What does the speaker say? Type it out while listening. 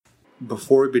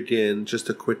Before we begin, just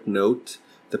a quick note.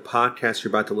 The podcast you're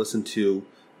about to listen to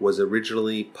was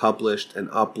originally published and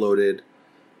uploaded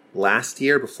last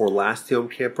year, before last Yom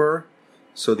Kippur.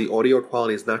 So the audio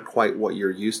quality is not quite what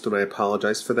you're used to, and I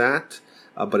apologize for that.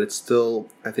 But it still,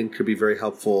 I think, could be very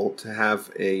helpful to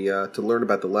have to learn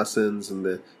about the lessons and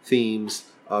the themes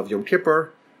of Yom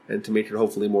Kippur, and to make it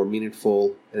hopefully more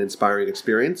meaningful and inspiring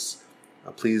experience.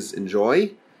 Please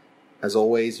enjoy. As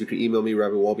always, you can email me,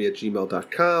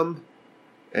 rabbiwolbe@gmail.com.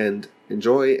 And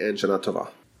enjoy, and Shana Tova.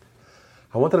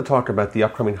 I wanted to talk about the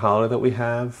upcoming holiday that we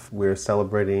have. We're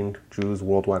celebrating, Jews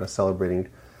worldwide are celebrating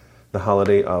the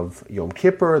holiday of Yom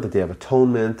Kippur, the Day of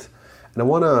Atonement. And I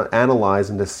want to analyze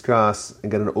and discuss and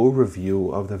get an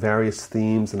overview of the various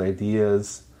themes and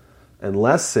ideas and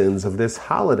lessons of this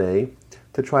holiday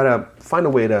to try to find a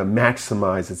way to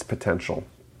maximize its potential.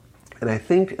 And I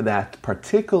think that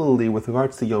particularly with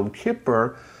regards to Yom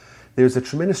Kippur, there's a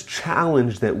tremendous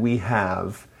challenge that we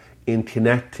have in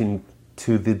connecting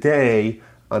to the day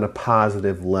on a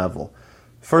positive level.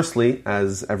 Firstly,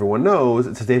 as everyone knows,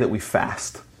 it's a day that we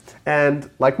fast. And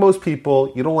like most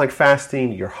people, you don't like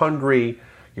fasting, you're hungry,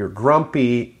 you're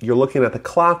grumpy, you're looking at the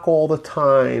clock all the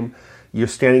time, you're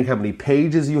scanning how many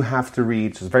pages you have to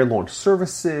read, so there's very long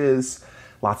services,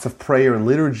 lots of prayer and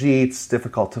liturgy, it's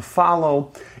difficult to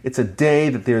follow. It's a day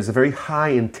that there's a very high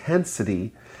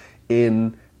intensity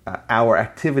in our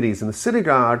activities in the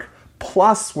synagogue,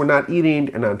 plus we're not eating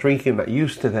and not drinking, not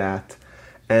used to that.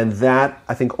 And that,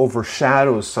 I think,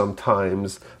 overshadows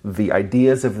sometimes the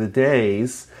ideas of the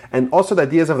days and also the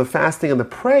ideas of the fasting and the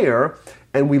prayer,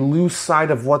 and we lose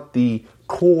sight of what the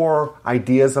core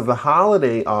ideas of the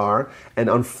holiday are. And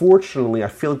unfortunately, I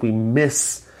feel like we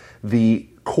miss the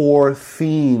core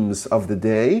themes of the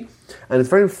day. And it's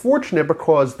very unfortunate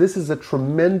because this is a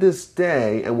tremendous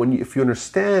day, and if you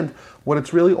understand what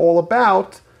it's really all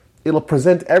about, it'll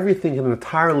present everything in an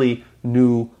entirely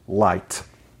new light.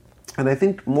 And I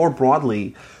think more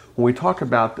broadly, when we talk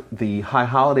about the high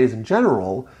holidays in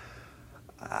general,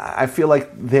 I feel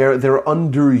like they're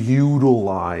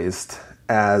underutilized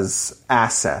as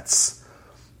assets.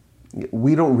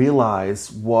 We don't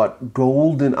realize what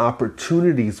golden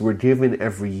opportunities we're given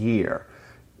every year.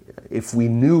 If we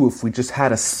just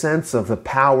had a sense of the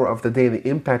power of the day, the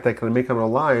impact that can make on our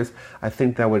lives, I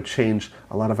think that would change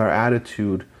a lot of our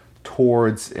attitude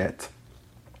towards it.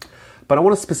 But I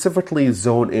want to specifically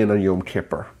zone in on Yom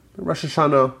Kippur. Rosh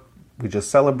Hashanah, we just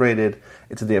celebrated.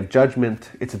 It's a day of judgment.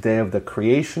 It's a day of the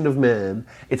creation of man.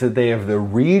 It's a day of the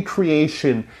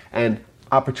recreation and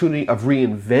opportunity of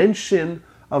reinvention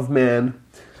of man.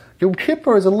 Yom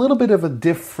Kippur is a little bit of a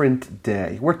different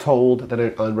day. We're told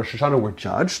that on Rosh Hashanah we're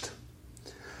judged,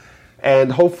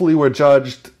 and hopefully we're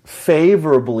judged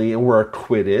favorably and we're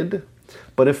acquitted.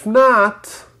 But if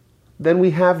not, then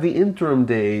we have the interim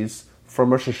days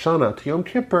from Rosh Hashanah to Yom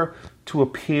Kippur to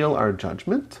appeal our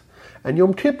judgment. And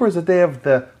Yom Kippur is a day of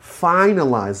the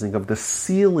finalizing, of the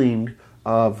sealing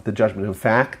of the judgment. In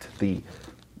fact, the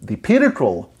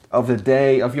pinnacle of the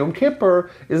day of Yom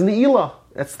Kippur is Ne'ilah.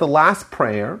 It's the last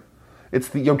prayer.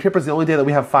 Yom Kippur is the only day that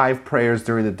we have 5 prayers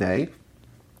during the day.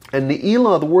 And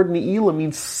Ne'ilah, the word Ne'ilah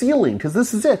means sealing, because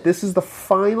this is it. This is the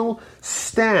final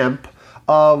stamp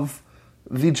of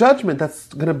the judgment that's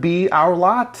going to be our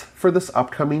lot for this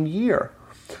upcoming year.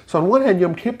 So on one hand,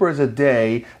 Yom Kippur is a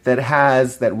day that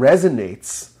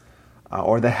resonates,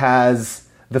 or that has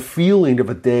the feeling of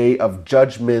a day of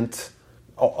judgment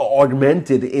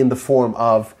augmented in the form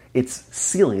of its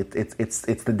sealing. It's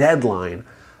the deadline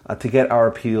to get our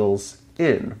appeals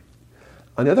in.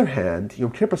 On the other hand,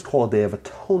 Yom Kippur is called a day of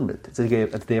atonement. It's a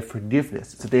day of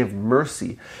forgiveness. It's a day of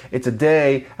mercy. It's a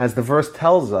day, as the verse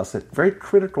tells us, a very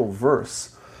critical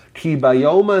verse. Ki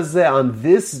bayom hazeh, on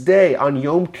this day, on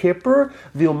Yom Kippur,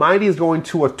 the Almighty is going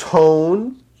to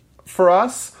atone for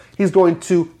us. He's going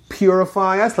to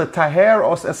purify us. Letaher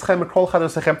os eschem mikol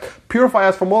chadosechem. Purify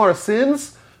us from all our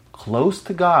sins. Close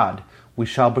to God, we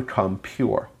shall become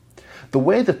pure. The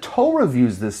way the Torah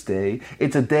views this day,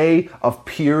 it's a day of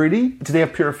purity, it's a day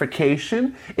of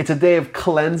purification, it's a day of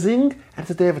cleansing, and it's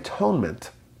a day of atonement.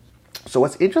 So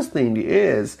what's interesting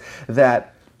is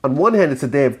that on one hand, it's a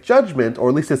day of judgment, or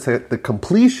at least it's the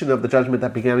completion of the judgment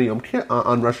that began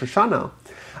on Rosh Hashanah.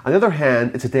 On the other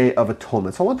hand, it's a day of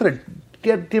atonement. So I wanted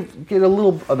to get a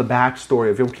little of the backstory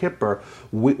of Yom Kippur.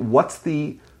 What's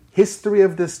the history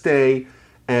of this day,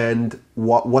 and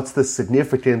what's the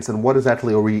significance, and what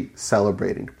exactly are we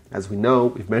celebrating? As we know,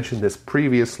 we've mentioned this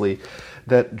previously,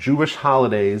 that Jewish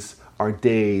holidays are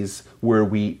days where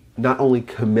we not only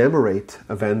commemorate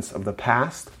events of the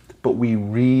past, but we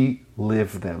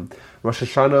relive them. Rosh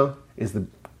Hashanah is the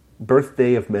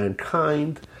birthday of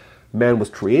mankind. Man was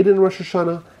created in Rosh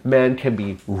Hashanah. Man can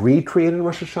be recreated in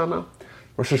Rosh Hashanah.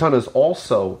 Rosh Hashanah is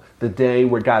also the day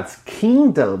where God's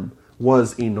kingdom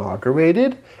was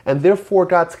inaugurated, and therefore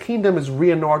God's kingdom is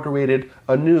re-inaugurated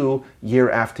anew year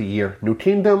after year. New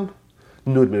kingdom,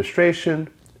 new administration,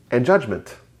 and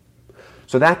judgment.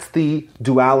 So that's the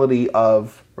duality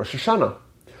of Rosh Hashanah.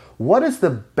 What is the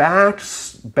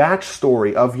batch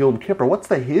story of Yom Kippur? What's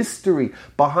the history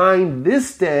behind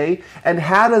this day, and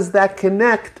how does that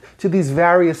connect to these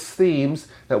various themes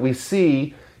that we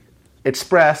see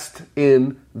expressed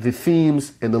in the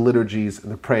themes and the liturgies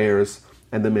and the prayers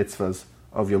and the mitzvahs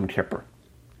of Yom Kippur?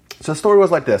 So the story was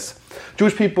like this.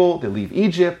 Jewish people, they leave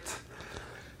Egypt.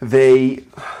 They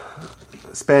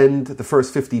spend the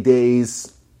first 50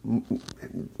 days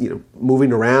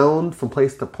moving around from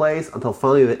place to place until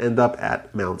finally they end up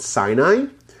at Mount Sinai.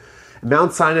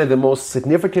 Mount Sinai, the most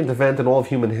significant event in all of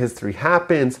human history,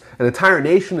 happens. An entire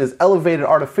nation is elevated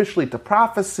artificially to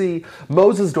prophecy.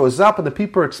 Moses goes up and the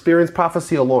people experience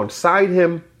prophecy alongside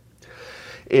him.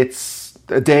 It's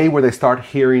a day where they start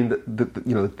hearing,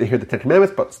 they hear the Ten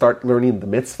Commandments, but start learning the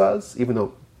mitzvahs, even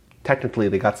though technically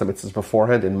they got some mitzvahs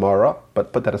beforehand in Marah,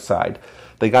 but put that aside.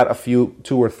 They got 2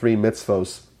 or 3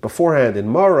 mitzvahs beforehand in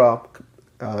Marah,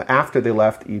 after they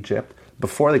left Egypt,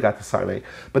 before they got to Sinai.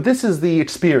 But this is the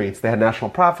experience. They had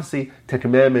national prophecy, Ten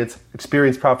Commandments,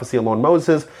 experience prophecy along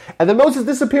Moses, and then Moses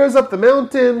disappears up the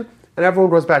mountain, and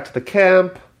everyone goes back to the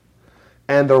camp,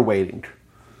 and they're waiting.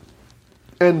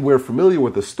 And we're familiar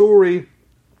with the story.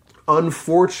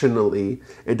 Unfortunately,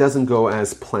 it doesn't go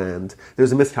as planned.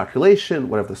 There's a miscalculation,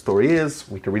 whatever the story is.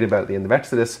 We can read about it at the end of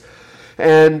Exodus.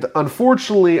 And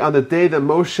unfortunately, on the day that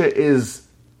Moshe is,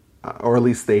 or at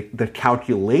least the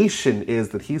calculation is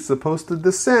that he's supposed to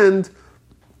descend,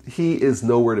 he is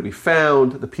nowhere to be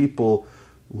found. The people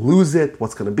lose it.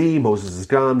 What's going to be? Moses is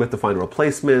gone. We have to find a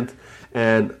replacement.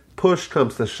 And push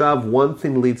comes to shove. One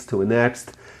thing leads to the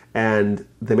next. And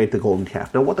they make the golden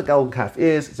calf. Now, what the golden calf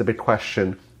is a big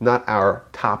question, not our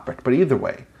topic. But either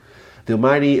way, the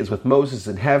Almighty is with Moses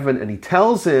in heaven, and he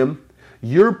tells him,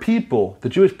 your people, the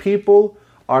Jewish people,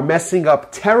 are messing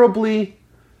up terribly,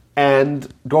 and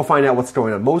go find out what's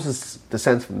going on. Moses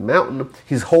descends from the mountain.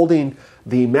 He's holding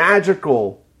the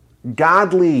magical,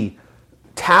 godly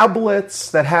tablets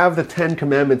that have the Ten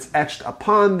Commandments etched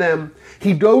upon them.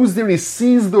 He goes there and he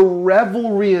sees the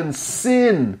revelry and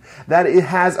sin that it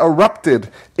has erupted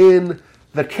in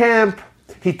the camp.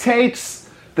 He takes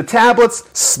the tablets,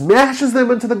 smashes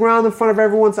them into the ground in front of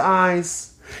everyone's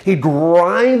eyes. He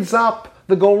grinds up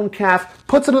the golden calf,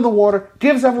 puts it in the water,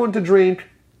 gives everyone to drink,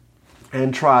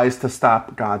 and tries to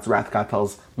stop God's wrath. God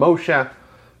tells Moshe,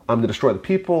 I'm going to destroy the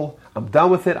people. I'm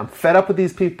done with it. I'm fed up with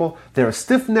these people. They're a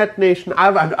stiff-necked nation. I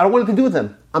don't want anything to do with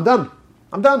them. I'm done.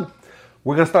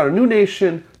 We're going to start a new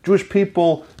nation, Jewish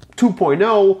people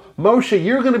 2.0. Moshe,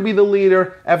 you're going to be the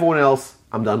leader. Everyone else,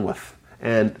 I'm done with.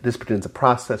 And this begins a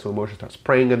process where Moshe starts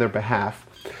praying on their behalf.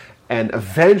 And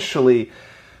eventually,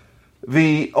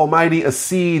 the Almighty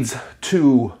accedes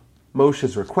to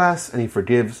Moshe's request, and he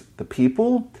forgives the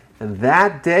people. And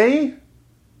that day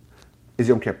is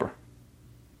Yom Kippur.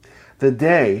 The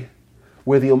day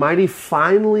where the Almighty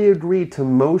finally agreed to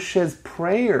Moshe's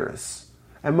prayers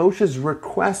and Moshe's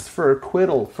request for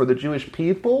acquittal for the Jewish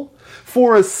people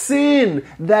for a sin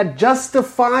that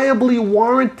justifiably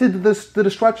warranted the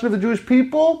destruction of the Jewish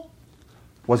people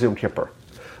was Yom Kippur.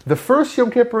 The first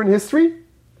Yom Kippur in history,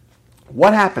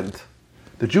 what happened?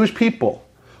 The Jewish people,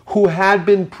 who had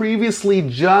been previously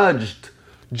judged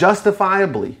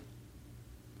justifiably,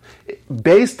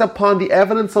 based upon the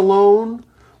evidence alone,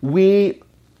 we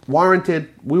were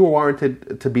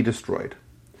warranted to be destroyed.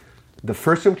 The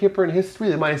first Yom Kippur in history,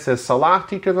 the Almighty says,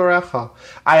 Salachti kevarecha,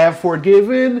 I have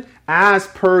forgiven as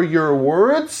per your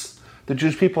words. The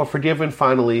Jewish people are forgiven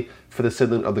finally for the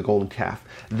sin of the golden calf.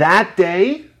 That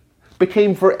day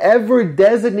became forever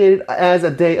designated as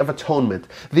a day of atonement.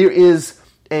 There is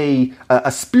a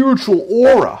spiritual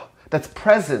aura that's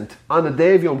present on the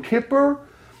day of Yom Kippur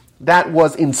that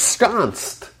was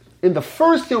ensconced in the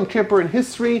first Yom Kippur in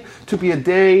history to be a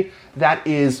day that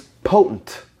is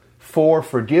potent for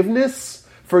forgiveness.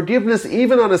 Forgiveness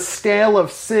even on a scale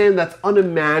of sin that's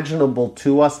unimaginable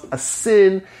to us, a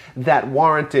sin that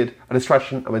warranted a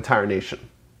destruction of an entire nation.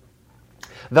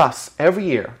 Thus, every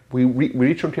year, we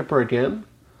reach Yom Kippur again,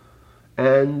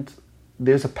 and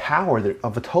there's a power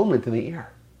of atonement in the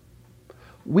air.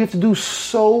 We have to do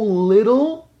so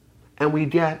little, and we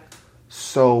get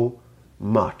so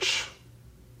much.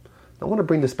 I want to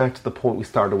bring this back to the point we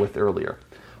started with earlier.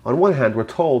 On one hand, we're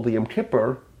told the Yom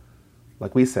Kippur,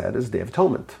 like we said, is a Day of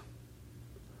Atonement.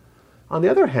 On the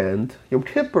other hand, Yom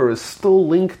Kippur is still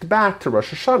linked back to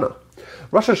Rosh Hashanah.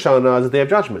 Rosh Hashanah is the Day of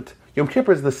Judgment. Yom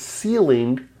Kippur is the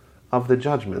sealing of the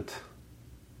judgment.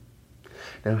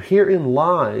 Now herein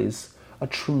lies a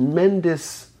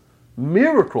tremendous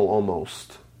miracle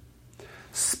almost.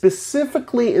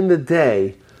 Specifically in the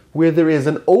day where there is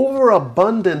an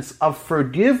overabundance of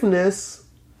forgiveness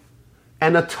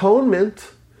and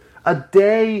atonement, a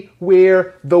day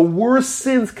where the worst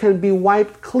sins can be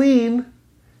wiped clean,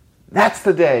 that's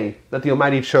the day that the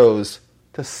Almighty chose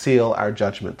to seal our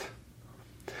judgment.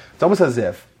 It's almost as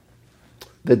if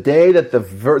the day that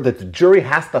the jury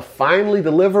has to finally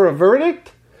deliver a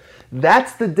verdict,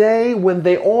 that's the day when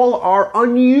they all are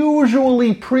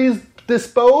unusually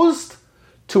predisposed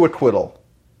to acquittal.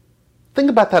 Think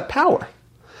about that power.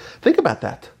 Think about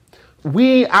that.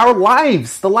 Our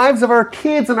lives, the lives of our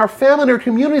kids and our family and our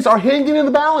communities are hanging in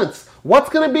the balance. What's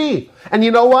going to be? And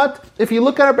you know what? If you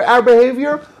look at our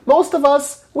behavior, most of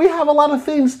us, we have a lot of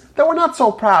things that we're not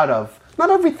so proud of. Not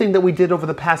everything that we did over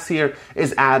the past year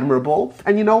is admirable.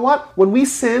 And you know what? When we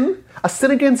sin, a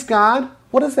sin against God,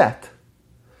 what is that?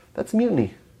 That's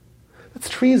mutiny. That's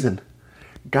treason.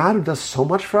 God, who does so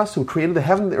much for us, who created the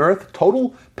heaven and the earth,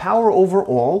 total power over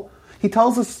all, He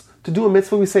tells us to do a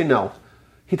mitzvah, we say no.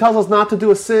 He tells us not to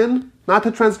do a sin, not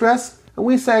to transgress, and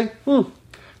we say,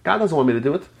 God doesn't want me to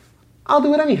do it. I'll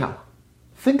do it anyhow.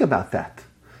 Think about that.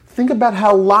 Think about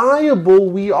how liable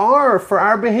we are for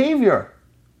our behavior.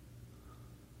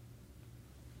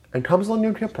 And comes on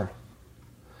Yom Kippur.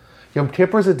 Yom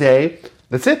Kippur is a day,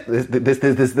 that's it. This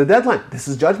is the deadline. This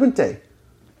is Judgment Day.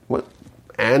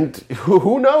 And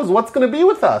who knows what's going to be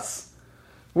with us?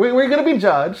 We're going to be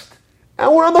judged,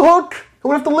 and we're on the hook. And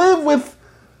we have to live with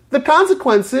the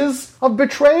consequences of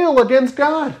betrayal against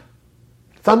God.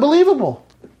 It's unbelievable.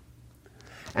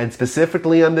 And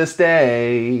specifically on this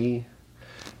day,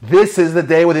 this is the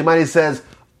day where the Almighty says,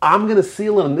 I'm going to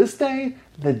seal it on this day,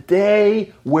 the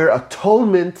day where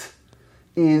atonement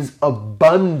is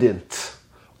abundant.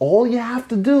 All you have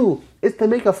to do is to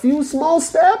make a few small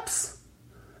steps,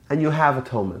 and you have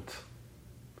atonement.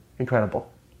 Incredible.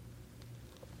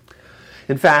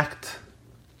 In fact,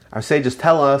 our sages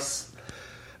tell us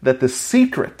that the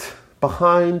secret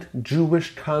behind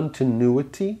Jewish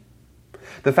continuity,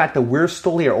 the fact that we're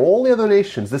still here, all the other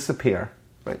nations disappear,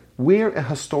 right? We're a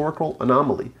historical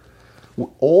anomaly.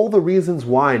 All the reasons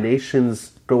why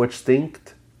nations go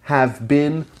extinct have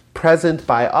been present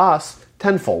by us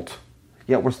tenfold,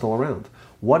 yet we're still around.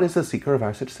 What is the secret of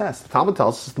our success? The Talmud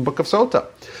tells us in the book of Sota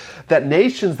that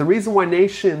the reason why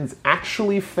nations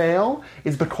actually fail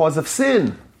is because of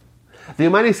sin. The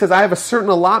Almighty says, I have a certain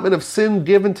allotment of sin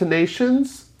given to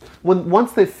nations.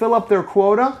 Once they fill up their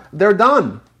quota, they're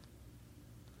done.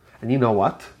 And you know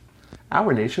what?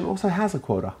 Our nation also has a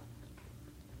quota.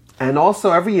 And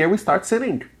also every year we start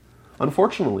sinning.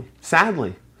 Unfortunately,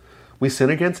 sadly, we sin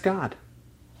against God.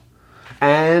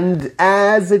 And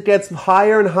as it gets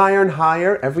higher and higher and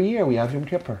higher, every year we have Yom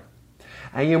Kippur.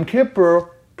 And Yom Kippur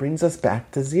brings us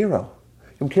back to zero.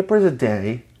 Yom Kippur is a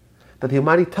day that the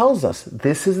Almighty tells us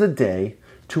this is the day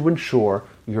to ensure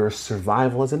your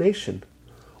survival as a nation.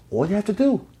 All you have to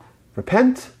do,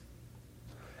 repent,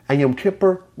 and Yom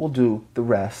Kippur will do the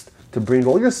rest to bring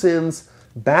all your sins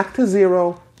back to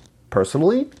zero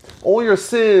personally, all your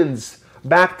sins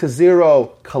back to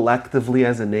zero collectively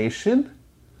as a nation,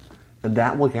 and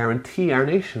that will guarantee our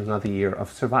nation another year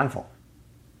of survival.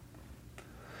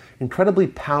 Incredibly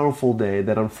powerful day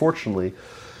that unfortunately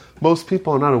most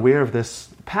people are not aware of this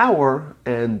power,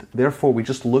 and therefore we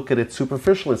just look at it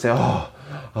superficially and say,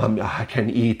 I can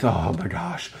eat, oh my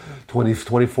gosh,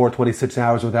 24, 26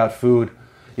 hours without food,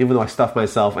 even though I stuff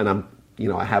myself and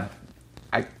I have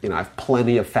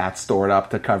plenty of fat stored up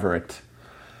to cover it.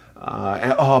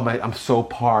 I'm so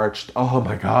parched. Oh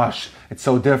my gosh, it's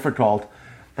so difficult.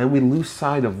 And we lose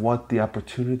sight of what the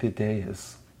opportunity of the day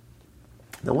is.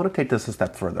 Now I want to take this a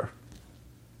step further.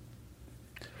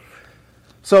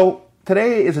 So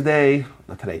today is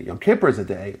Yom Kippur is a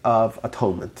day of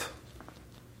atonement.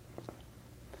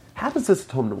 How does this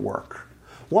atonement work?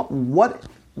 What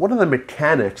are the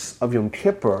mechanics of Yom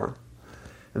Kippur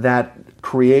that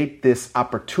create this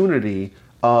opportunity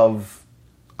of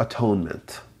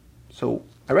atonement? So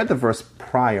I read the verse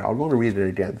prior. I'm going to read it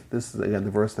again. This is again the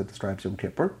verse that describes Yom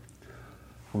Kippur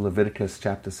from Leviticus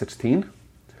chapter 16.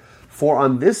 For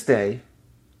on this day,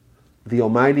 the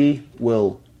Almighty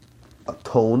will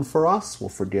atone for us, will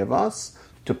forgive us,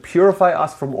 to purify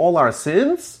us from all our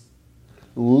sins.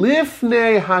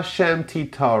 Lifnei Hashem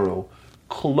titaru.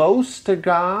 Close to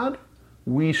God,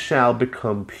 we shall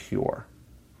become pure.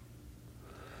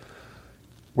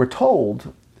 We're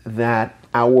told that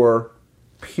our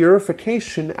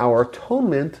purification, our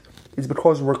atonement, is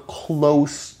because we're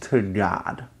close to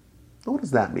God. Now, what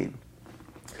does that mean?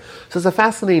 So it's a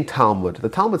fascinating Talmud. The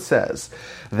Talmud says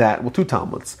that, well, two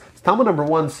Talmuds. Talmud number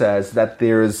 1 says that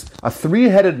there's a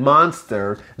 3-headed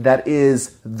monster that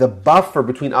is the buffer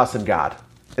between us and God.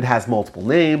 It has multiple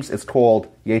names. It's called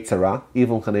Yetzer Hara,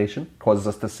 evil inclination, causes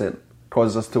us to sin,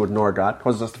 causes us to ignore God,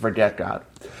 causes us to forget God.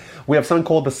 We have something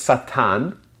called the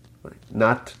Satan,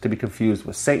 not to be confused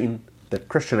with Satan, the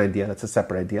Christian idea. That's a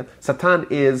separate idea. Satan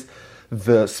is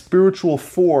the spiritual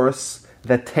force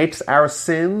that takes our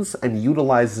sins and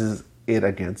utilizes it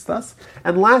against us.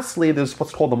 And lastly, there's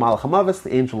what's called the Malach HaMavis,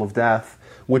 the angel of death,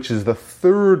 which is the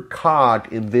third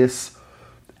cog in this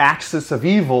axis of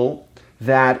evil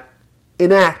that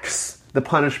enacts the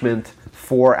punishment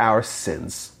for our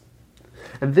sins.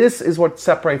 And this is what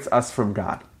separates us from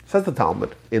God. Says the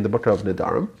Talmud in the book of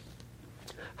Nedarim.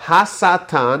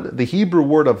 Ha-Satan, the Hebrew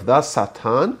word of the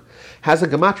Satan, has a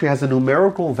gematria, has a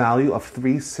numerical value of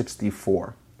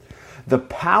 364. The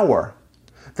power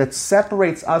that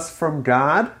separates us from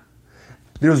God,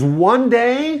 there's one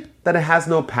day that it has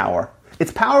no power.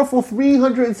 It's powerful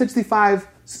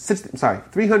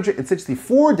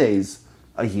 364 days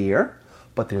a year,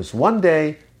 but there's one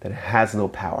day that it has no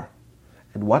power.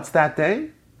 And what's that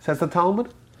day? Says the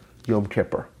Talmud, Yom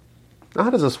Kippur. Now, how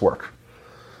does this work?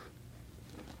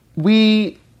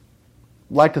 We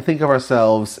like to think of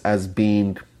ourselves as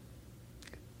being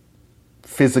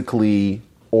physically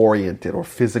oriented or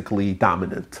physically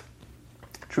dominant.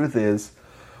 Truth is,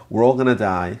 we're all going to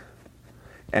die,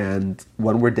 and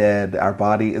when we're dead, our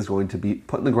body is going to be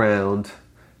put in the ground,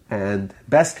 and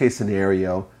best case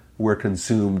scenario, we're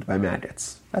consumed by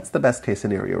maggots. That's the best case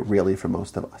scenario, really, for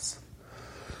most of us.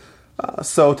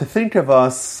 So to think of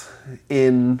us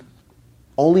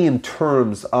only in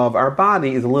terms of our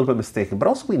body is a little bit mistaken. But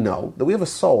also we know that we have a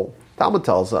soul. Talmud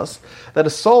tells us that a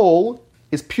soul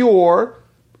is pure,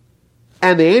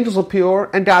 and the angels are pure,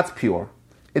 and God's pure.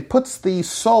 It puts the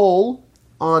soul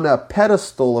on a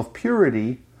pedestal of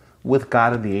purity with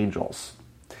God and the angels.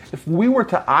 If we were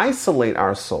to isolate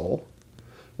our soul,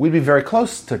 we'd be very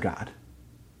close to God.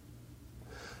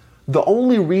 The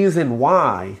only reason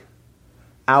why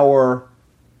our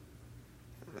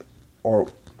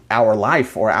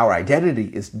life or our identity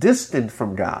is distant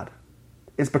from God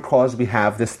is because we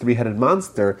have this 3-headed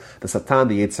monster, the Satan,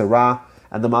 the Yetzer Hara,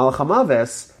 and the Malach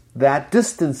HaMavis, that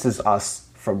distances us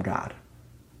from God.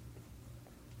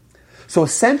 So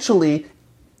essentially,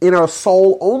 in our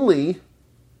soul only,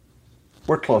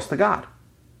 we're close to God.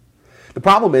 The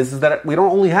problem is that we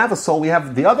don't only have a soul, we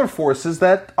have the other forces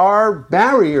that are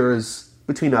barriers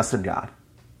between us and God.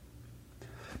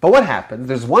 But what happens?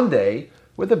 There's one day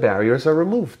where the barriers are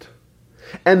removed.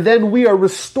 And then we are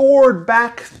restored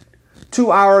back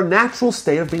to our natural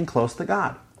state of being close to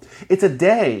God. It's a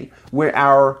day where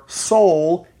our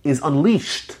soul is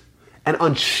unleashed and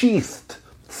unsheathed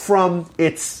from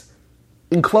its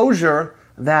enclosure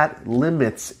that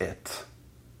limits it.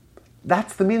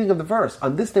 That's the meaning of the verse.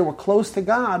 On this day we're close to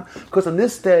God, because on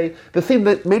this day the thing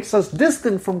that makes us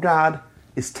distant from God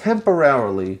is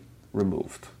temporarily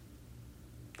removed.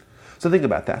 So think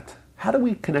about that. How do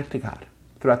we connect to God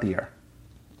throughout the year?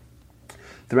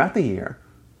 Throughout the year,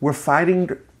 we're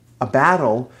fighting a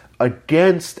battle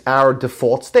against our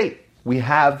default state. We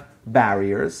have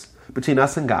barriers between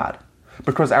us and God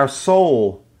because our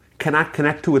soul cannot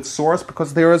connect to its source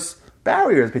because there's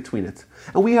barriers between it.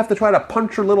 And we have to try to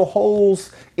puncture little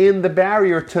holes in the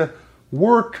barrier to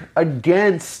work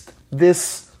against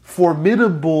this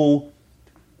formidable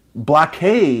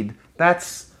blockade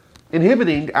that's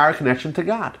inhibiting our connection to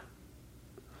God.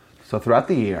 So throughout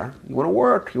the year, you want to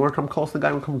work, you want to come close to God,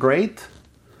 you want to become great.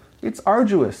 It's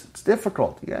arduous, it's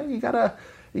difficult. Yeah, you gotta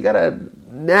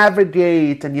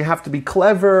navigate, and you have to be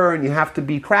clever, and you have to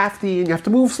be crafty, and you have to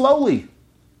move slowly.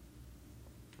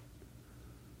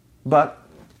 But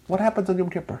what happens on Yom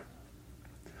Kippur?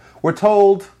 We're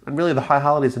told, and really the high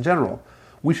holidays in general,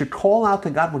 we should call out to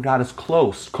God when God is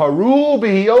close. Karu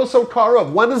b'hiyoso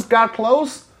karuv. When is God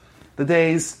close? The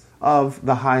days of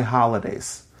the high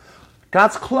holidays.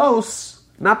 God's close,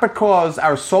 not because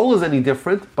our soul is any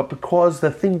different, but because the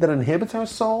thing that inhibits our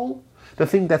soul, the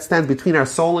thing that stands between our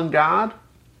soul and God,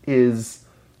 is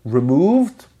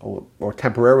removed, or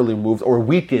temporarily removed, or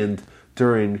weakened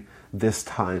during this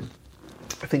time.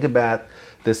 Think about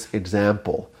this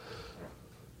example.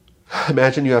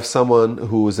 Imagine you have someone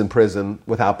who is in prison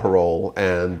without parole,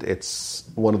 and it's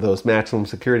one of those maximum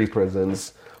security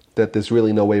prisons that there's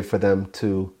really no way for them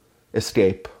to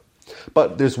escape.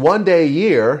 But there's one day a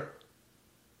year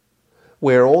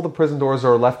where all the prison doors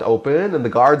are left open and the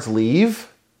guards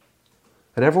leave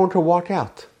and everyone can walk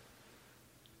out.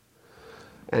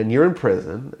 and you're in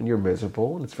prison, and you're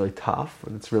miserable, and it's really tough,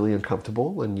 and it's really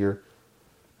uncomfortable, and you're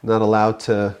not allowed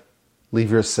to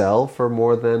leave your cell for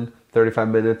more than 35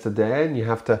 minutes a day, and you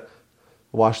have to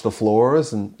wash the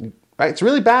floors, and right? It's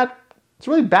really bad. It's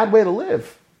a really bad way to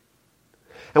live.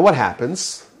 And what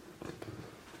happens?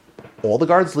 All the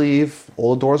guards leave,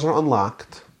 all the doors are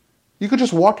unlocked. You could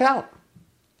just walk out.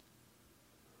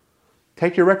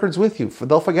 Take your records with you.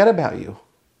 They'll forget about you.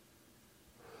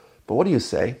 But what do you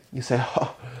say? You say,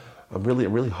 oh, I'm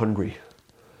really hungry.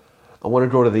 I want to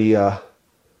go to the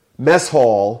mess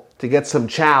hall to get some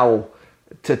chow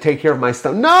to take care of my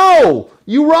stomach. No!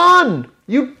 You run!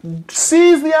 You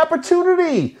seize the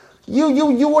opportunity.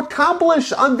 You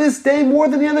accomplish on this day more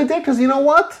than the other day, because you know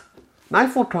what?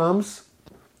 Nightfall comes,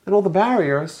 and all the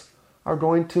barriers are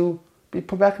going to be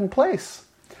put back in place.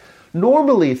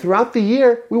 Normally, throughout the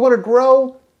year, we want to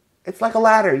grow. It's like a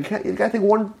ladder. You got to take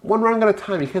one rung at a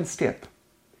time. You can't skip.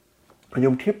 On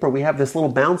Yom Kippur, we have this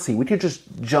little bouncy. We can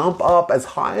just jump up as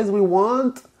high as we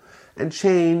want and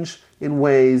change in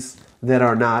ways that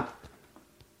are not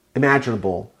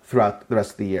imaginable throughout the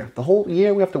rest of the year. The whole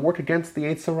year, we have to work against the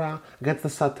Yetzer Hara, against the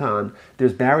Satan.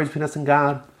 There's barriers between us and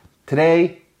God.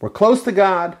 Today, we're close to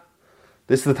God.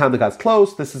 This is the time that God's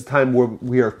close. This is the time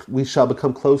where we shall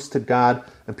become close to God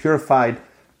and purified.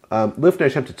 Lifnei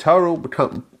Hashem Tataru,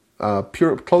 become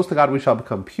pure. Close to God, we shall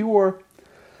become pure.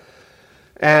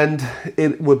 And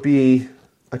it would be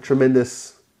a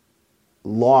tremendous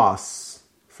loss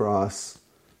for us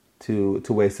to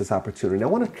waste this opportunity. Now,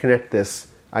 I want to connect this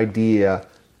idea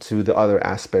to the other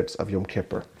aspects of Yom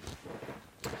Kippur.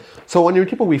 So on Yom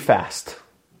Kippur, we fast,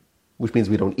 which means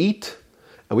we don't eat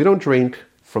and we don't drink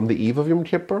from the eve of Yom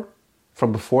Kippur,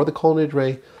 from before the Kol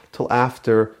Nidre till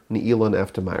after Ne'ilah and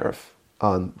after Ma'ariv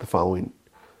on the following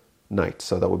night.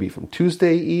 So that would be from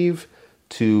Tuesday Eve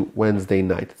to Wednesday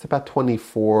night. It's about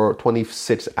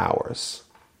 26 hours.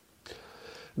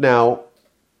 Now,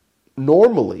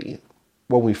 normally,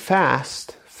 when we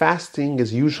fast, fasting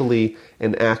is usually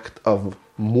an act of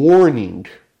mourning.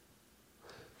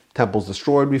 Temple's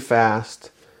destroyed, we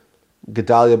fast.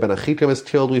 Gedaliah ben Achikam is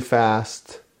killed, we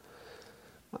fast.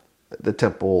 The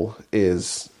temple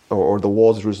is, or the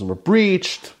walls of Jerusalem are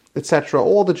breached, etc.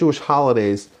 All the Jewish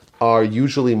holidays are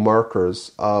usually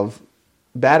markers of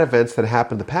bad events that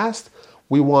happened in the past.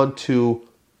 We want to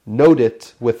note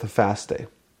it with the fast day.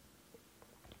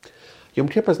 Yom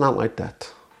Kippur is not like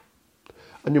that.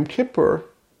 On Yom Kippur,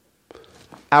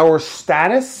 our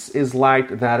status is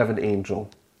like that of an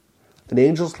angel. An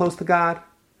angel is close to God.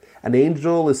 An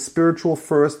angel is spiritual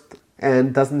first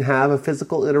and doesn't have a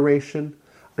physical iteration.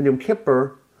 On Yom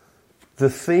Kippur, the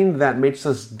thing that makes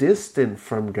us distant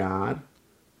from God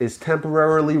is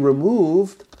temporarily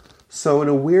removed. So in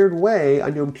a weird way,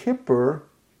 on Yom Kippur,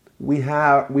 we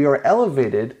are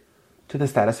elevated to the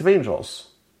status of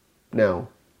angels. Now,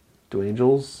 do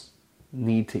angels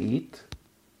need to eat?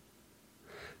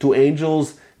 Do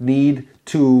angels need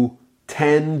to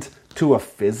tend to a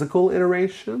physical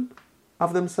iteration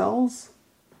of themselves?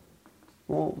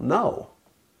 Well, no.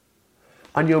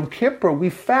 On Yom Kippur, we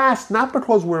fast not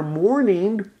because we're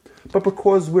mourning, but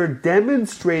because we're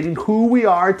demonstrating who we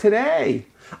are today.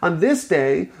 On this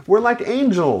day, we're like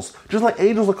angels. Just like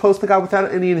angels are close to God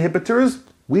without any inhibitors,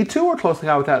 we too are close to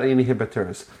God without any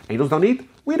inhibitors. Angels don't eat,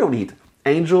 we don't eat.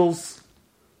 Angels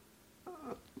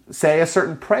say a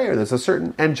certain prayer. There's a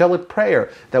certain angelic prayer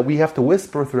that we have to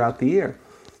whisper throughout the year.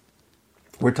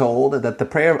 We're told that the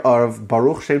prayer of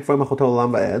Baruch Shem K'vod Malchuto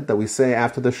Olam Va'ed that we say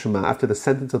after the Shema, after the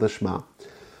sentence of the Shema,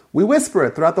 we whisper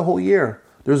it throughout the whole year.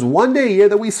 There's one day a year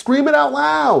that we scream it out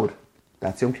loud.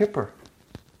 That's Yom Kippur.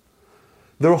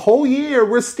 The whole year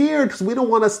we're steered because we don't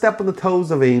want to step on the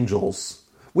toes of angels.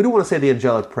 We don't want to say the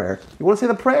angelic prayer. You want to say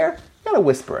the prayer? You got to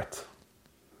whisper it.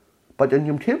 But in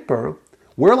Yom Kippur,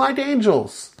 we're like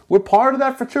angels. We're part of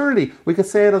that fraternity. We can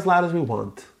say it as loud as we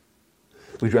want.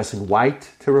 We dress in white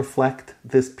to reflect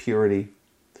this purity.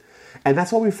 And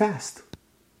that's why we fast.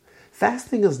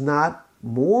 Fasting is not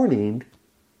mourning.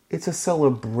 It's a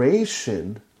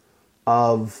celebration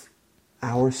of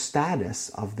our status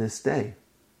of this day.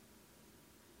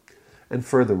 And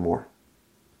furthermore,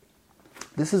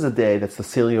 this is a day that's the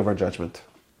sealing of our judgment.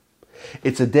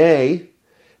 It's a day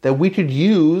that we could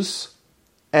use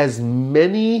as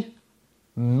many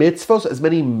mitzvos, as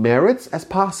many merits as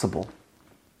possible.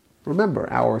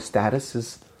 Remember, our status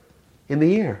is in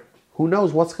the air. Who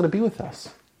knows what's going to be with us?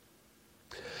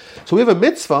 So we have a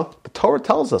mitzvah, the Torah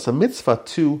tells us, a mitzvah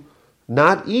to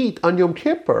not eat on Yom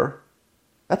Kippur.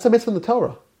 That's a mitzvah in the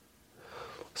Torah.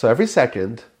 So every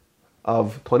second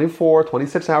of 24,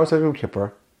 26 hours of Yom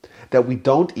Kippur that we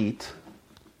don't eat,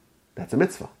 that's a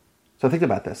mitzvah. So think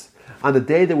about this. On the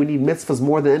day that we need mitzvahs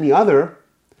more than any other,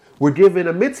 we're given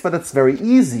a mitzvah that's very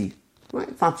easy. Right?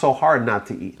 It's not so hard not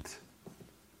to eat.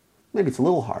 Maybe it's a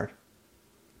little hard.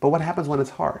 But what happens when it's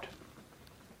hard?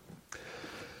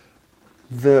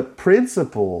 The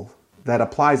principle that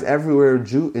applies everywhere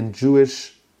in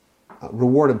Jewish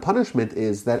reward and punishment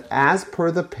is that as per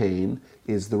the pain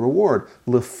is the reward.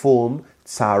 Lefum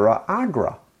tzara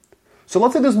agra. So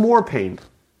let's say there's more pain.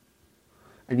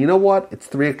 And you know what? It's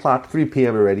 3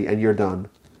 p.m. already, and you're done.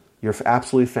 You're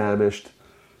absolutely famished.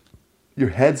 Your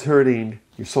head's hurting.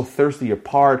 You're so thirsty. You're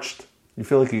parched. You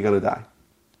feel like you're going to die.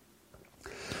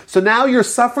 So now you're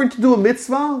suffering to do a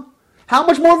mitzvah? How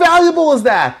much more valuable is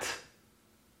that?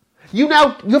 You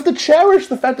have to cherish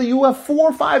the fact that you have 4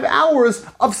 or 5 hours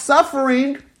of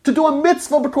suffering to do a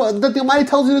mitzvah that the Almighty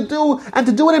tells you to do, and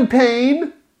to do it in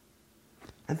pain.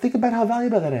 And think about how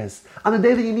valuable that is. On the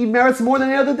day that you need merits more than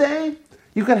any other day,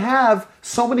 you could have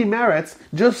so many merits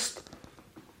just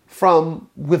from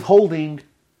withholding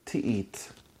to eat.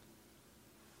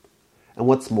 And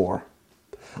what's more,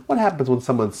 what happens when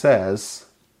someone says,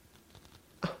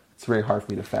 it's very hard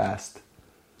for me to fast.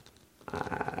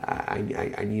 I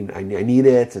need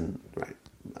it, and right.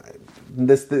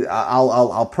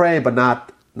 I'll pray, but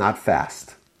not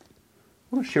fast.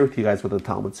 I want to share with you guys what the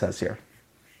Talmud says here.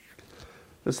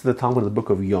 This is the Talmud of the book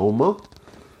of Yoma.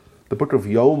 The book of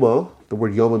Yoma, the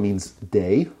word Yoma means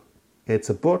day. It's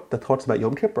a book that talks about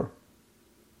Yom Kippur.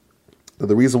 Now,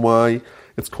 the reason why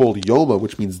it's called Yoma,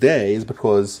 which means day, is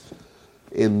because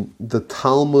in the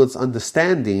Talmud's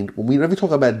understanding, whenever we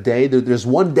talk about day, there's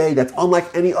one day that's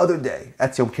unlike any other day.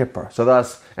 That's Yom Kippur. So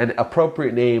thus, an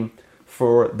appropriate name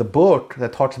for the book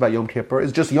that talks about Yom Kippur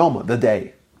is just Yoma, the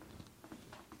day.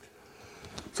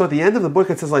 So at the end of the book,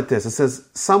 it says like this. It says,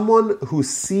 someone who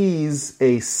sees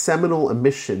a seminal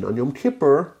emission on Yom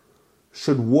Kippur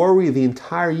should worry the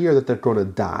entire year that they're going to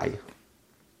die.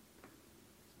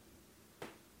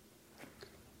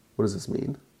 What does this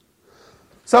mean?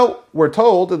 So we're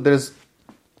told that there's,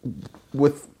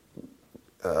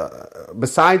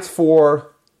 besides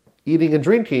for eating and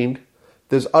drinking,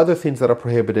 there's other things that are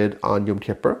prohibited on Yom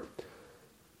Kippur.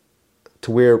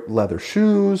 To wear leather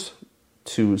shoes,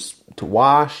 to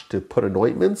wash, to put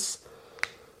anointments,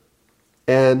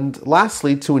 and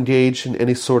lastly, to engage in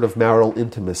any sort of marital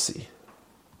intimacy.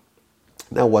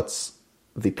 Now, what's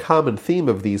the common theme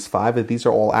of these 5? That these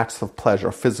are all acts of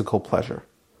pleasure, physical pleasure.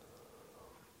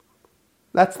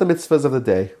 That's the mitzvahs of the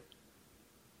day.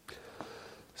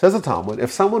 Says the Talmud,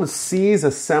 if someone sees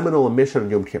a seminal emission on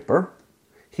Yom Kippur,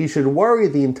 he should worry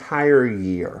the entire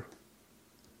year.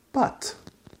 But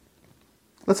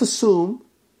let's assume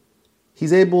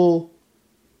he's able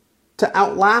to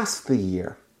outlast the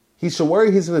year. He should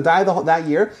worry he's going to die that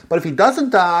year, but if he doesn't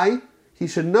die, he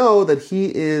should know that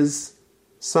he is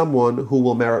someone who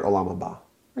will merit Olam Haba.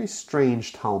 Very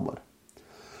strange Talmud.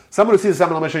 Someone who sees a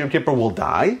seminal emission on Yom Kippur will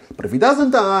die, but if he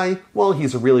doesn't die, well,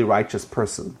 he's a really righteous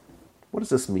person. What does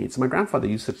this mean? So my grandfather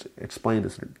used to explain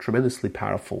this in a tremendously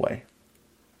powerful way.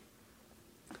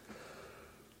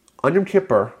 On Yom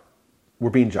Kippur, we're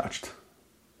being judged.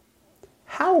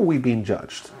 How are we being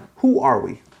judged? Who are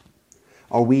we?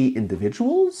 Are we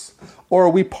individuals, or are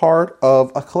we part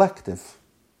of a collective?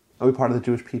 Are we part of the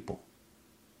Jewish people?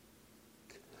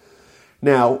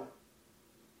 Now,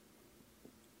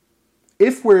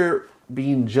 if we're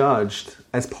being judged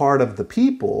as part of the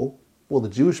people, well, the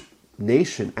Jewish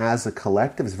nation as a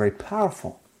collective is very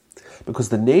powerful, because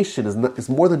the nation is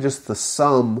more than just the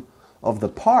sum of the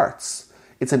parts.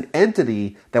 It's an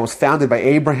entity that was founded by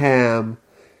Abraham.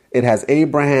 It has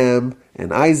Abraham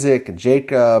and Isaac and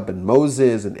Jacob and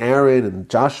Moses and Aaron and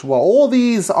Joshua. All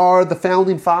these are the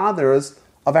founding fathers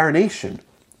of our nation,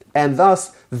 and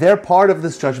thus they're part of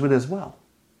this judgment as well.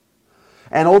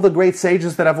 And all the great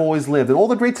sages that have always lived, and all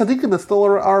the great tzaddikim that still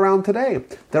are around today,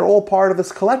 they're all part of this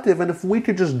collective. And if we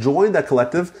could just join that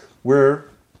collective, we're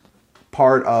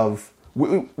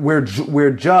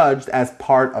judged as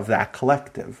part of that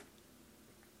collective.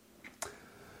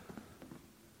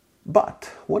 But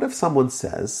what if someone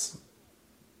says,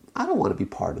 I don't want to be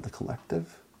part of the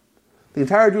collective. The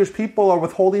entire Jewish people are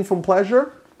withholding from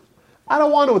pleasure. I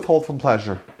don't want to withhold from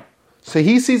pleasure. So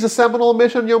he sees a seminal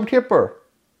emission on Yom Kippur.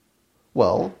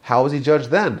 Well, how is he judged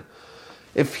then?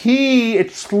 If he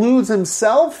excludes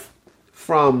himself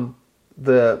from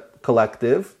the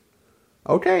collective,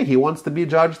 okay, he wants to be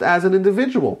judged as an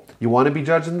individual. You want to be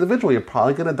judged as an individual, you're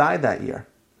probably going to die that year.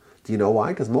 Do you know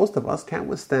why? Because most of us can't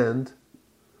withstand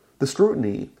the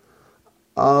scrutiny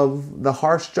of the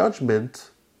harsh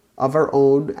judgment of our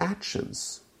own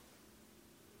actions.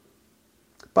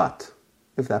 But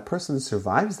if that person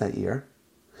survives that year,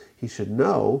 he should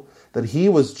know that he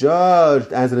was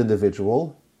judged as an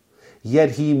individual,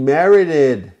 yet he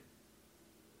merited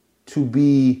to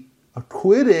be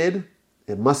acquitted.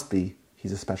 It must be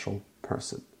he's a special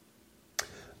person.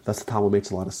 Thus the Talmud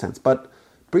makes a lot of sense. But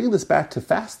bringing this back to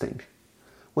fasting,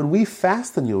 when we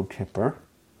fast on Yom Kippur,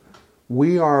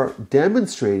 we are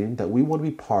demonstrating that we want to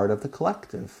be part of the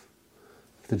collective.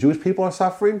 If the Jewish people are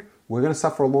suffering, we're going to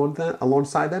suffer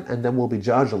alongside them, and then we'll be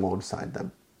judged alongside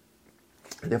them.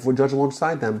 And if we're judged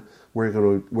alongside them, we're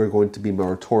going to be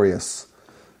meritorious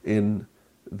in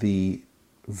the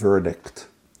verdict.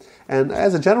 And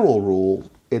as a general rule,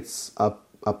 it's a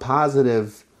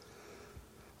positive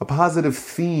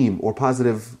theme or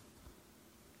positive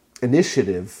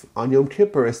initiative on Yom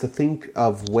Kippur is to think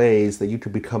of ways that you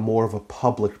could become more of a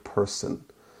public person.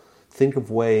 Think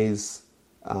of ways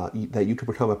that you could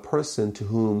become a person to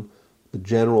whom the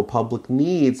general public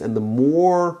needs, and the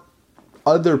more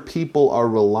other people are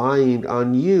relying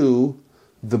on you,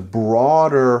 the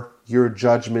broader your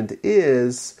judgment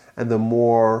is, and the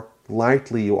more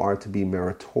likely you are to be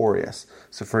meritorious.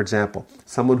 So, for example,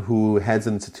 someone who heads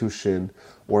an institution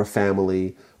or a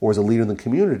family or is a leader in the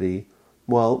community,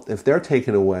 well, if they're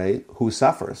taken away, who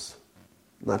suffers?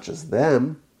 Not just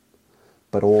them,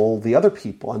 but all the other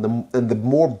people. And the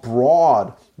more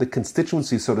broad the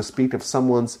constituency, so to speak, of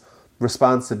someone's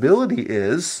responsibility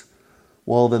is,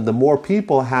 well, then the more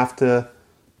people have to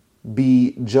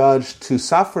be judged to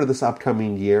suffer this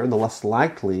upcoming year, and the less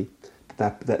likely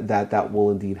that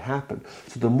will indeed happen.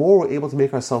 So the more we're able to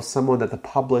make ourselves someone that the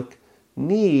public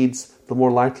needs, the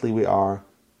more likely we are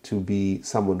to be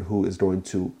someone who is going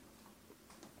to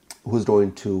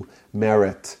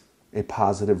merit a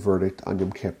positive verdict on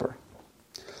Yom Kippur.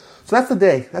 So that's the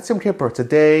day. That's Yom Kippur. It's a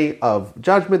day of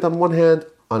judgment on one hand,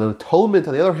 on atonement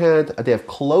on the other hand, a day of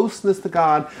closeness to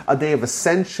God, a day of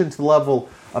ascension to the level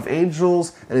of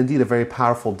angels, and indeed a very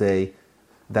powerful day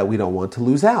that we don't want to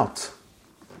lose out.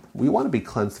 We want to be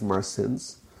cleansed from our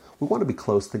sins. We want to be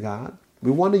close to God.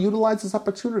 We want to utilize this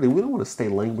opportunity. We don't want to stay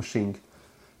languishing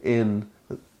in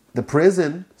the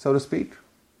prison, so to speak.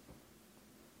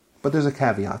 But there's a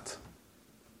caveat.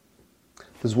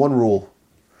 There's one rule.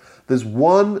 There's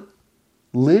one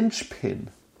linchpin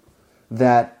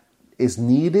that is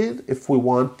needed if we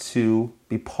want to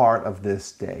be part of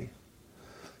this day.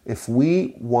 If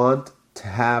we want to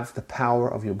have the power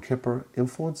of Yom Kippur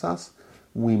influence us,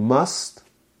 we must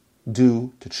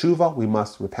do teshuvah, we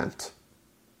must repent.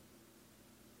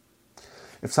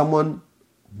 If someone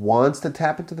wants to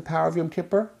tap into the power of Yom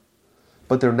Kippur,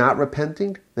 but they're not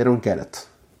repenting, they don't get it.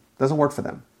 It doesn't work for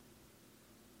them.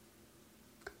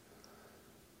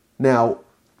 Now,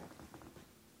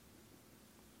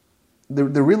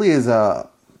 there really is a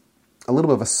little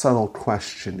bit of a subtle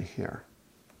question here.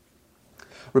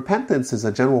 Repentance is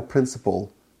a general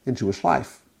principle in Jewish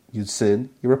life. You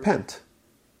sin, you repent.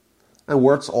 And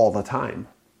works all the time.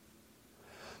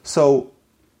 So,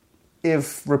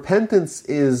 if repentance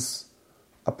is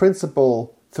a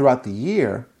principle throughout the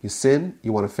year, you sin,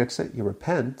 you want to fix it, you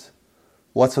repent,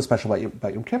 what's so special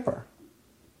about Yom Kippur?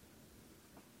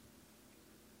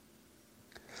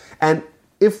 And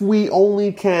if we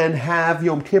only can have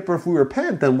Yom Kippur if we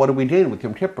repent, then what do we gain with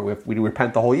Yom Kippur? If we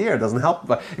repent the whole year, it doesn't help.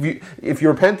 But if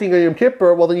you're repenting on Yom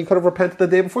Kippur, well, then you could have repented the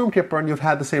day before Yom Kippur and you've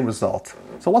had the same result.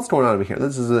 So what's going on over here?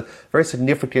 This is a very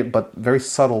significant but very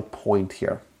subtle point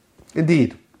here.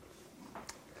 Indeed,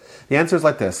 the answer is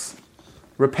like this.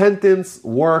 Repentance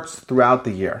works throughout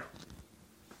the year.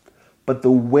 But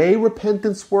the way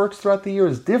repentance works throughout the year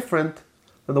is different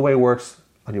than the way it works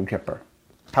on Yom Kippur.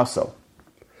 How so?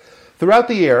 Throughout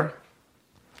the year,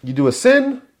 you do a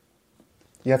sin,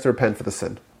 you have to repent for the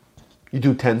sin. You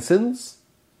do 10 sins,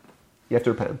 you have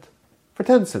to repent for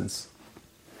 10 sins.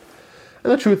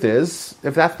 And the truth is,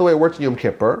 if that's the way it works in Yom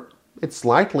Kippur, it's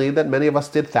likely that many of us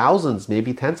did thousands,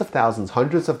 maybe tens of thousands,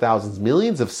 hundreds of thousands,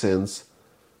 millions of sins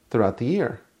throughout the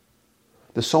year.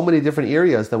 There's so many different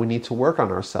areas that we need to work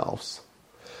on ourselves.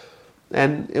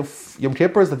 And if Yom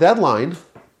Kippur is the deadline,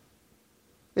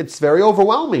 it's very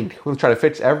overwhelming. We'll try to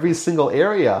fix every single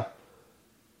area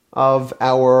of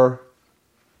our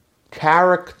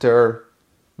character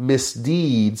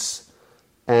misdeeds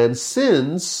and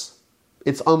sins.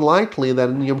 It's unlikely that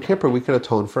in Yom Kippur we can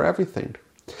atone for everything.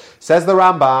 Says the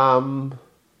Rambam,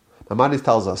 Maimonides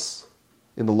tells us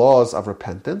in the laws of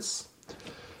repentance,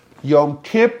 Yom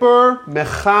Kippur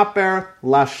mechaper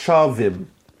lashavim.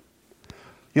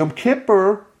 Yom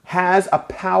Kippur has a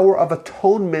power of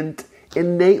atonement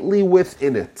innately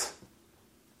within it.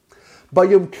 But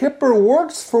Yom Kippur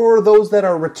works for those that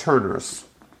are returners.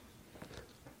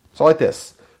 So like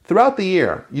this. Throughout the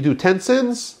year, you do 10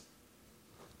 sins,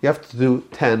 you have to do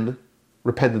 10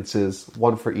 repentances,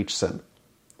 one for each sin.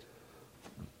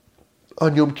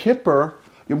 On Yom Kippur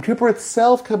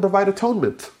itself can provide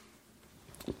atonement,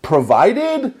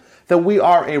 provided that we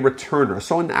are a returner.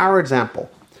 So in our example,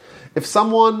 if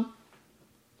someone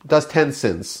does 10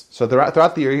 sins, so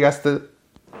throughout the year he has to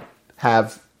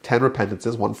have 10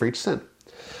 repentances, one for each sin.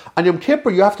 On Yom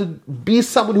Kippur, you have to be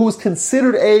someone who is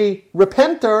considered a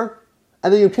repenter,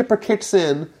 and then Yom Kippur kicks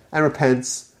in and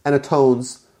repents and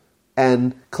atones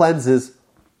and cleanses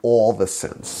all the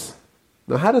sins.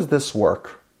 Now, how does this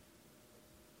work?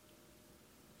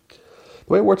 The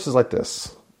way it works is like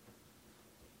this.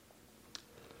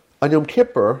 On Yom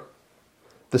Kippur,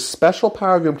 the special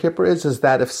power of Yom Kippur is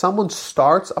that if someone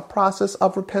starts a process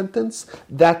of repentance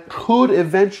that could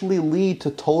eventually lead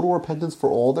to total repentance for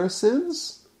all their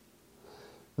sins,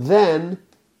 then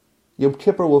Yom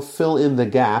Kippur will fill in the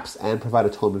gaps and provide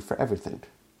atonement for everything.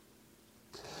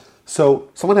 So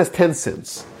someone has 10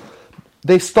 sins.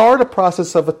 They start a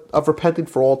process of repenting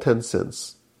for all 10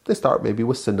 sins. They start maybe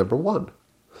with sin number 1.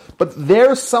 But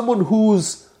there's someone who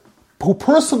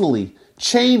personally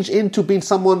changed into being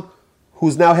someone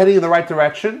who's now heading in the right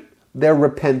direction. They're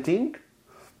repenting.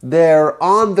 They're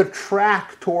on the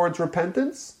track towards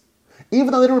repentance.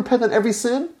 Even though they didn't repent on every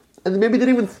sin, and maybe they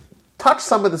didn't even touch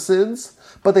some of the sins,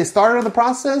 but they started on the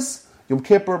process. Yom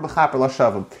Kippur, Mechaper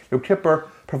Lashavim. Yom Kippur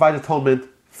provides atonement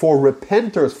for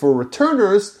repenters, for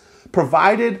returners,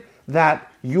 provided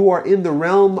that you are in the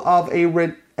realm of a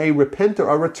repenter,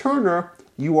 a returner.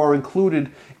 You are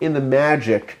included in the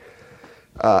magic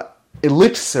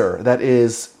elixir that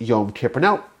is Yom Kippur.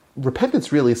 Now,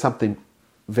 repentance really is something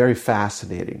very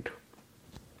fascinating.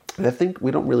 And I think we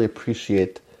don't really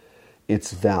appreciate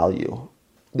its value.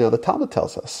 Now, the Talmud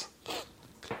tells us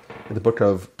in the book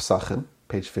of Psachim,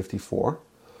 page 54,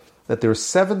 that there are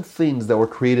 7 things that were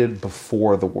created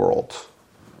before the world.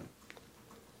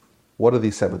 What are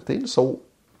these 7 things? So,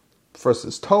 first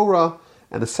is Torah,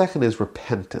 and the second is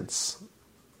repentance.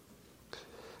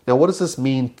 Now, what does this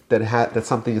mean that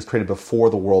something is created before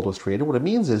the world was created? What it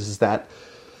means is that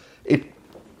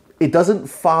it doesn't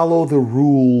follow the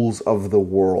rules of the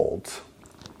world.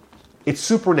 It's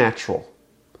supernatural.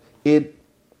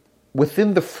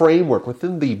 Within the framework,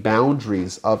 within the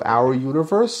boundaries of our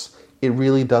universe, it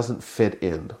really doesn't fit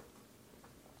in.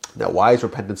 Now, why is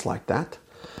repentance like that?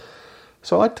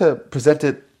 So I like to present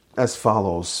it as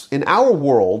follows. In our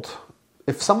world,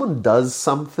 if someone does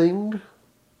something,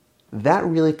 that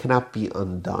really cannot be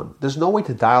undone. There's no way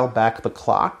to dial back the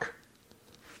clock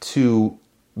to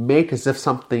make as if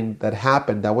something that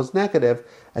happened that was negative,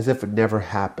 as if it never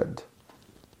happened.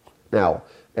 Now,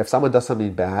 if someone does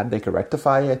something bad, they could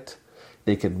rectify it,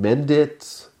 they could mend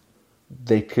it,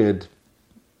 they could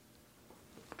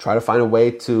try to find a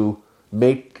way to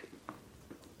make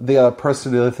the other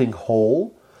person or the other thing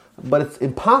whole, but it's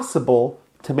impossible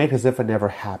to make as if it never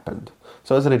happened.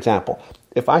 So as an example,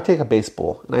 if I take a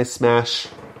baseball and I smash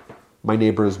my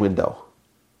neighbor's window,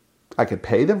 I could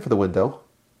pay them for the window,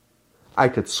 I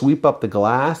could sweep up the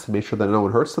glass and make sure that no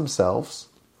one hurts themselves,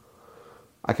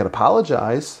 I could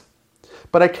apologize,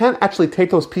 but I can't actually take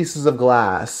those pieces of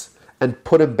glass and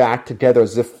put them back together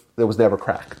as if it was never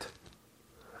cracked.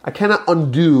 I cannot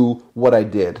undo what I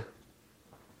did.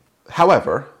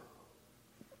 However,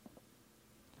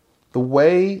 the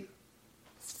way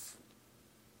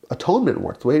atonement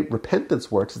works, the way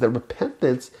repentance works, is that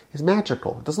repentance is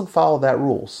magical. It doesn't follow that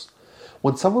rules.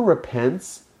 When someone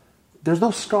repents, there's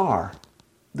no scar.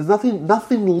 There's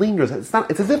nothing lingers. It's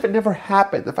as if it never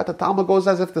happened. In fact, the Talmud goes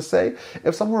as if to say,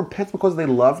 if someone repents because they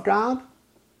love God,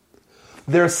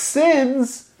 their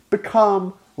sins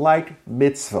become like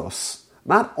mitzvos.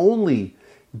 Not only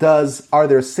are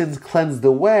their sins cleansed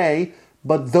away,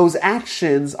 but those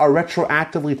actions are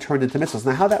retroactively turned into mitzvahs.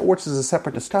 Now, how that works is a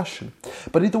separate discussion.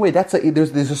 But either way,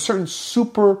 there's a certain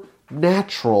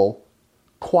supernatural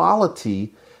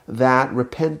quality that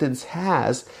repentance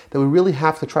has that we really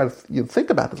have to try to think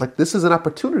about. It's like this is an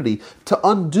opportunity to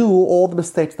undo all the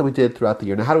mistakes that we did throughout the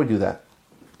year. Now, how do we do that?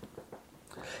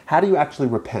 How do you actually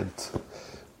repent?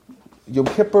 Yom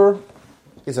Kippur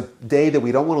is a day that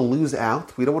we don't want to lose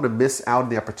out. We don't want to miss out on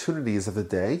the opportunities of the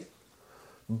day.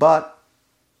 But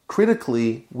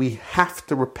critically, we have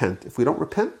to repent. If we don't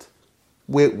repent,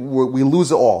 we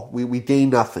lose it all. We gain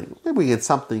nothing. Maybe we gain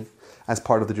something as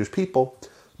part of the Jewish people,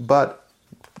 but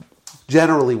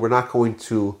generally we're not going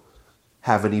to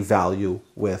have any value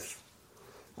with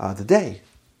the day.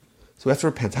 So we have to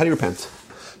repent. How do you repent?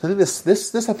 So I think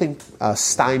this I think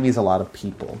stymies a lot of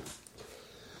people.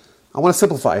 I want to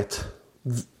simplify it.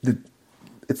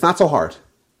 It's not so hard.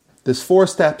 There's 4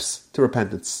 steps to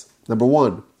repentance. Number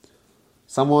 1,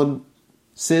 someone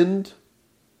sinned,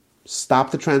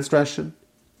 stop the transgression.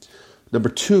 Number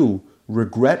 2,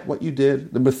 regret what you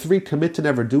did. Number 3, commit to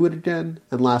never do it again.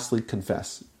 And lastly,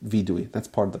 confess. Vidui. That's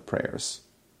part of the prayers.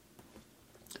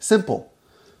 Simple.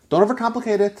 Don't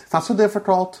overcomplicate it. It's not so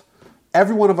difficult.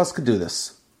 Every one of us could do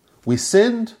this. We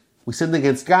sinned. We sinned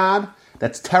against God.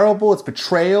 That's terrible. It's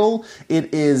betrayal.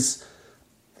 It is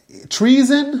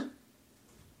treason.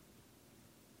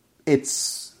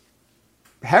 It's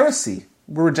heresy.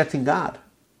 We're rejecting God.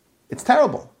 It's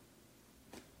terrible.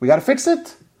 We got to fix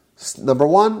it. Number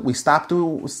 1, we stop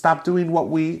doing what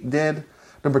we did.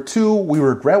 Number 2, we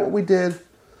regret what we did.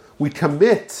 We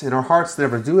commit in our hearts to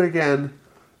never do it again.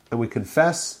 And we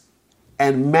confess.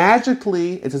 And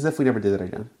magically, it's as if we never did it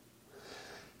again.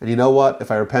 And you know what? If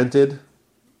I repented,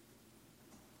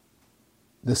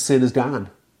 the sin is gone.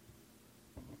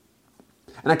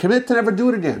 And I commit to never do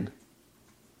it again.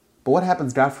 But what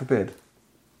happens, God forbid?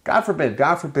 God forbid,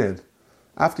 God forbid.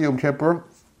 After Yom Kippur,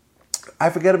 I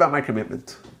forget about my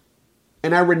commitment.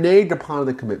 And I renege upon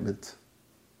the commitment.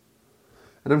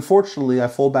 And unfortunately, I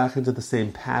fall back into the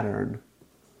same pattern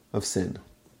of sin.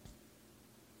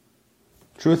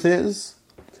 Truth is,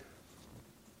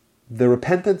 the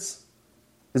repentance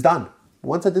is done.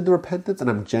 Once I did the repentance and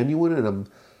I'm genuine and I'm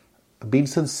being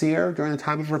sincere during the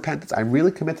time of repentance, I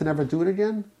really commit to never do it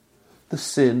again, the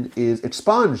sin is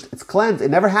expunged. It's cleansed.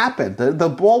 It never happened. The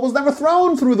ball was never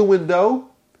thrown through the window.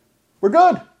 We're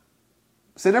good.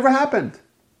 Sin never happened.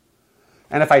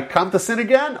 And if I come to sin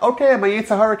again, okay, my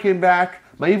Yetzer Hara came back,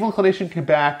 my evil inclination came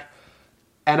back,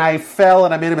 and I fell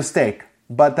and I made a mistake.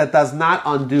 But that does not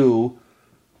undo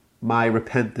my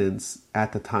repentance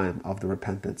at the time of the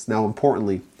repentance. Now,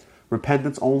 importantly,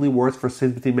 repentance only works for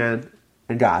sin between man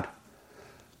and God.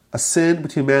 A sin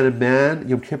between man and man,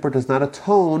 Yom Kippur does not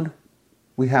atone.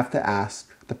 We have to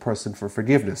ask the person for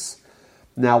forgiveness.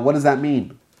 Now, what does that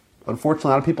mean? Unfortunately,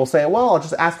 a lot of people say, well, I'll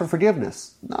just ask for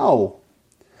forgiveness. No.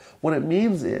 What it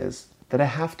means is that I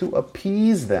have to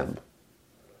appease them.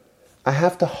 I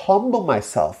have to humble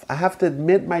myself. I have to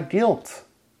admit my guilt.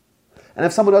 And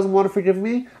if someone doesn't want to forgive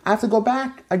me, I have to go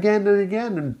back again and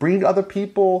again and bring other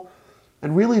people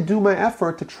and really do my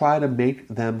effort to try to make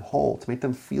them whole, to make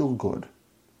them feel good,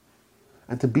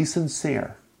 and to be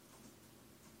sincere.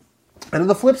 And on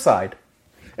the flip side,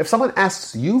 if someone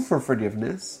asks you for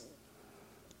forgiveness,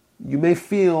 you may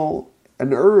feel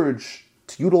an urge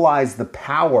to utilize the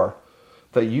power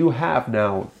that you have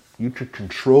now. You could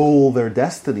control their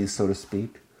destinies, so to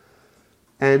speak,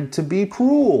 and to be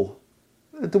cruel,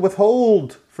 and to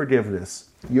withhold forgiveness.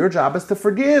 Your job is to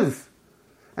forgive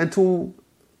and to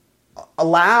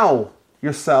allow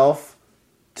yourself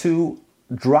to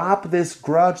drop this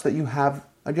grudge that you have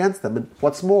against them. And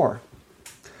what's more,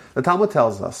 the Talmud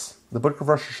tells us, the book of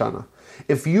Rosh Hashanah,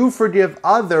 if you forgive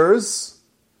others,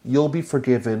 you'll be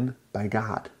forgiven by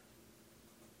God.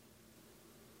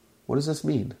 What does this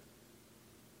mean?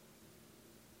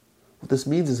 What this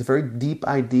means is a very deep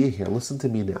idea here. Listen to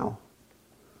me now.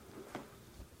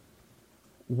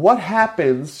 What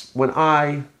happens when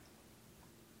I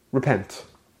repent?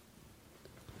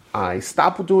 I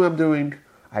stop doing what I'm doing.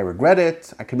 I regret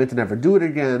it. I commit to never do it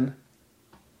again.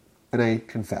 And I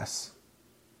confess.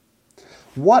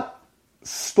 What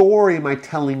story am I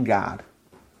telling God?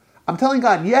 I'm telling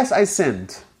God, yes, I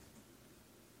sinned.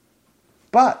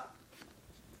 But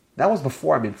that was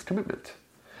before I made this commitment.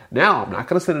 Now I'm not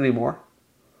going to sin anymore.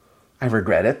 I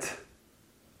regret it.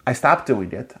 I stopped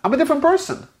doing it. I'm a different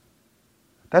person.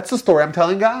 That's the story I'm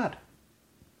telling God.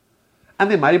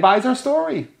 And the Almighty buys our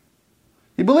story.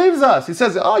 He believes us. He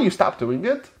says, oh, you stopped doing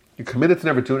it. You committed to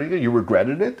never doing it. You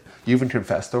regretted it. You even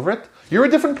confessed over it. You're a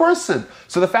different person.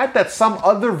 So the fact that some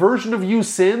other version of you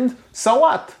sinned, so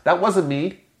what? That wasn't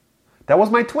me. That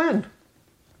was my twin,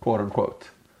 quote unquote.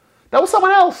 That was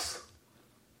someone else.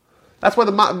 That's why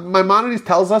the Maimonides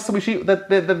tells us that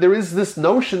there is this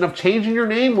notion of changing your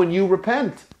name when you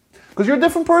repent. Because you're a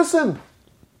different person.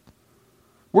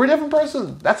 We're a different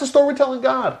person. That's the story we're telling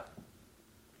God.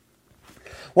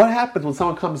 What happens when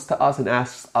someone comes to us and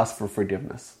asks us for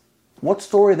forgiveness? What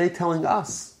story are they telling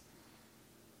us?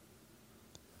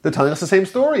 They're telling us the same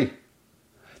story.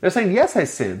 They're saying, yes, I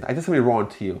sinned. I did something wrong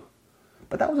to you.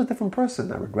 But that was a different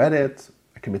person. I regret it.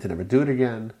 I commit to never do it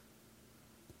again.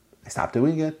 I stopped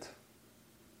doing it.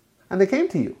 And they came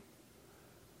to you.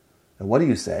 And what do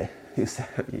you say? You say,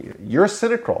 you're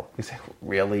cynical. You say,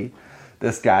 really?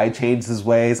 This guy changed his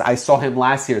ways. I saw him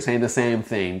last year saying the same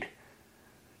thing.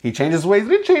 He changed his ways. He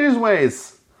didn't change his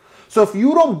ways. So if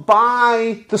you don't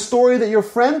buy the story that your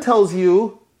friend tells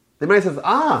you, they might say,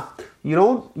 you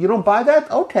don't buy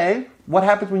that? Okay. What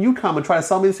happens when you come and try to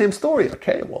sell me the same story?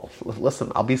 Okay, well,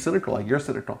 listen, I'll be cynical like you're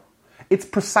cynical. It's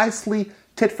precisely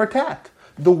tit for tat.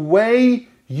 The way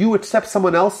you accept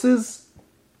someone else's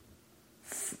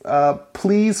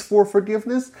pleas for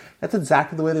forgiveness, that's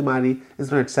exactly the way the Almighty is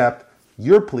going to accept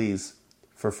your pleas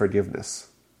for forgiveness.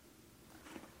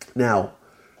 Now,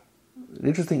 an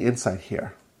interesting insight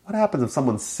here. What happens if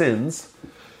someone sins,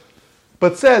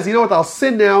 but says, you know what, I'll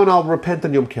sin now and I'll repent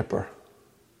on Yom Kippur?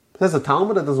 Says the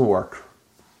Talmud, that doesn't work.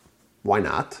 Why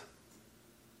not?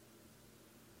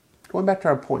 Going back to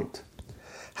our point.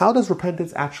 How does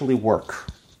repentance actually work?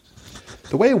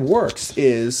 The way it works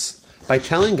is by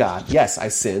telling God, yes, I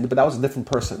sinned, but that was a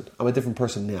different person. I'm a different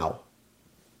person now.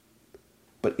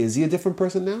 But is he a different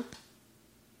person now?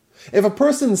 If a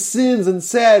person sins and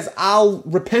says, I'll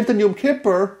repent on Yom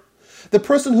Kippur, the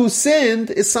person who sinned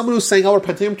is someone who's saying, I'll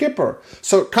repent on Yom Kippur.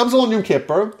 So it comes along Yom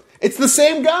Kippur, it's the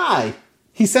same guy.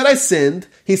 He said, I sinned.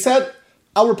 He said,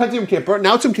 I'll repent on Yom Kippur.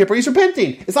 Now it's Yom Kippur, he's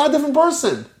repenting. It's not a different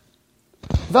person.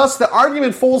 Thus, the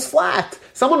argument falls flat.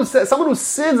 Someone who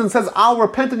sins and says, I'll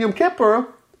repent on Yom Kippur,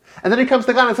 and then he comes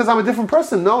to God and says, I'm a different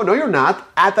person. No, you're not.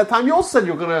 At that time, you also said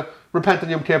you were going to repent on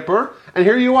Yom Kippur, and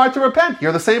here you are to repent.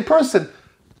 You're the same person.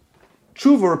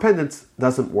 Tshuva, repentance,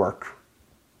 doesn't work.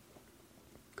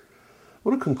 I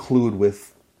want to conclude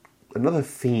with another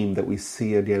theme that we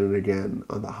see again and again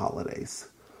on the holidays.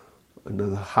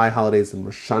 The high holidays in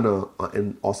Rosh Hashanah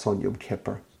and also on Yom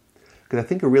Kippur. Because I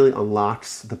think it really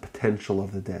unlocks the potential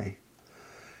of the day.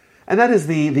 And that is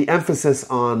the emphasis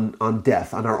on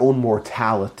death, on our own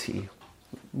mortality.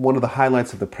 One of the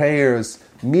highlights of the prayers,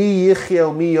 Mi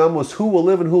yichya, mi yamus, who will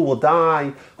live and who will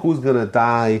die, who's going to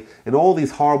die, and all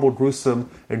these horrible, gruesome,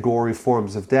 and gory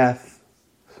forms of death.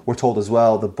 We're told as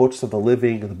well, the books of the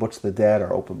living and the books of the dead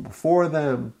are open before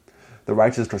them. The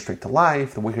righteous go straight to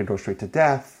life, the wicked go straight to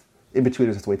death. In between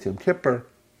us, it's the way to Yom Kippur.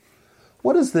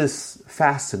 What is this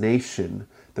fascination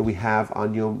that we have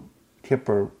on Yom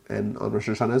Kippur and on Rosh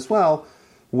Hashanah as well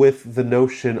with the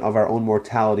notion of our own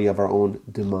mortality, of our own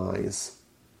demise?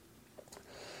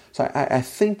 So I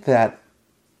think that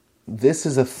this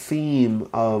is a theme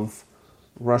of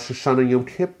Rosh Hashanah and Yom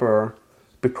Kippur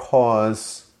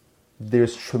because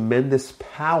there's tremendous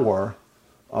power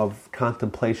of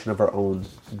contemplation of our own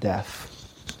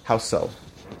death. How so?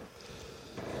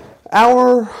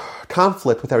 Our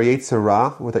conflict with our Yetzer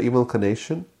Hara, with our evil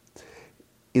inclination,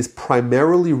 is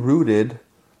primarily rooted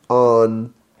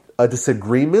on a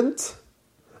disagreement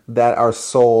that our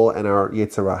soul and our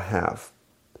Yetzer Hara have.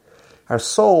 Our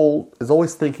soul is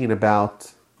always thinking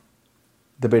about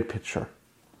the big picture.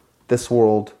 This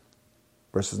world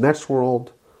versus next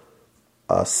world,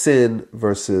 sin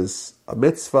versus a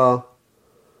mitzvah,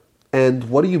 and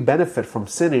what do you benefit from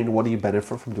sinning, what do you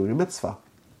benefit from doing a mitzvah?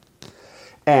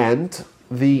 And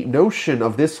the notion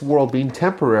of this world being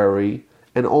temporary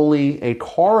and only a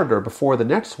corridor before the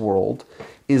next world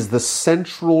is the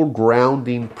central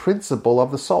grounding principle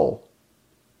of the soul.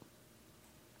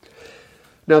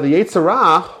 Now the Yetzer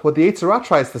Hara, what the Yetzer Hara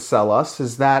tries to sell us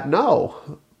is that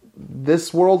no,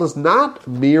 this world is not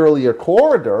merely a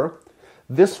corridor.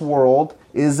 This world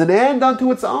is an end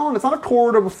unto its own. It's not a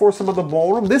corridor before some other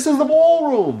ballroom. This is the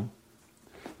ballroom.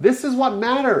 This is what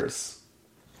matters.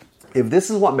 If this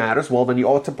is what matters, well, then you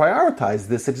ought to prioritize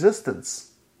this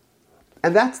existence.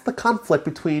 And that's the conflict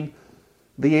between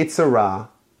the Yetzer Hara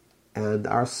and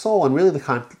our soul, and really the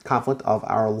conflict of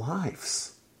our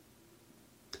lives.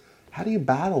 How do you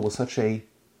battle with such a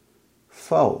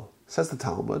foe? Says the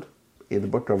Talmud in the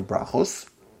book of Brachos.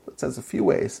 It says a few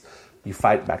ways. You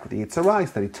fight back with the Yetzer Hara, you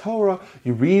study Torah,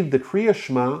 you read the Kriya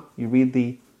Shema, you read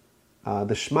the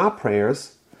Shema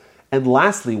prayers. And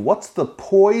lastly, what's the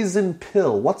poison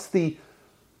pill? What's the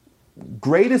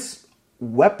greatest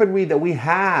weaponry that we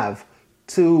have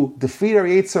to defeat our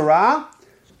Yetzer Hara?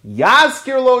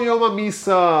 Yazkir lo Yom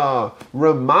HaMisa.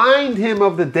 Remind him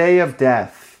of the day of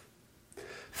death.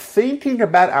 Thinking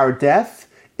about our death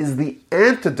is the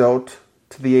antidote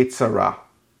to the Yetzer Hara.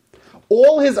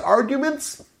 All his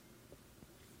arguments,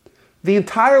 the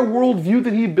entire worldview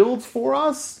that he builds for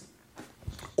us,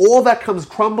 all that comes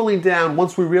crumbling down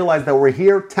once we realize that we're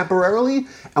here temporarily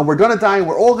and we're going to die and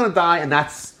we're all going to die, and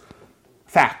that's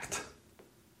fact.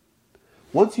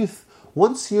 Once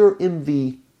you're in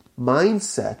the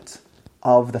mindset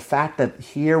of the fact that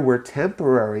here we're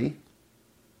temporary,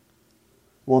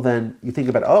 well then you think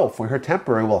about, if we're here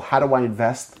temporary, well, how do I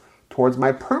invest towards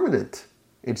my permanent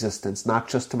existence, not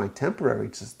just to my temporary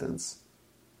existence?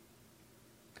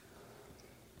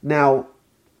 Now,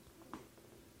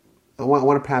 I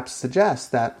want to perhaps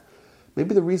suggest that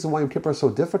maybe the reason why Yom Kippur is so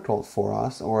difficult for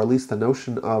us, or at least the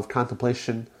notion of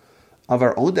contemplation of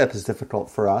our own death is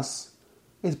difficult for us,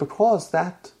 is because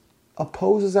that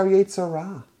opposes our Yetzer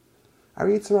Hara. our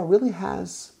Yetzer Hara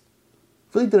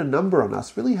really did a number on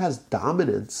us, really has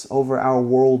dominance over our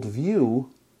worldview.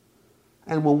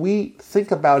 And when we think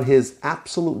about his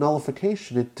absolute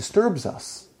nullification, it disturbs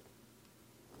us.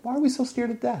 Why are we so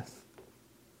scared of death?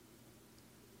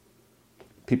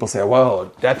 People say,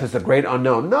 well, death is the great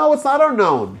unknown. No, it's not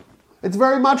unknown. It's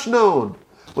very much known.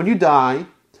 When you die,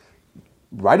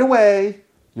 right away,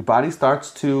 your body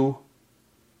starts to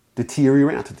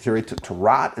deteriorate, to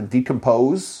rot and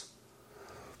decompose.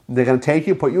 They're going to take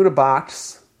you, put you in a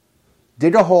box,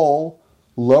 dig a hole,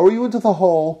 lower you into the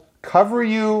hole, cover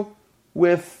you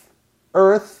with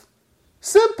earth.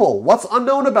 Simple. What's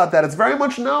unknown about that? It's very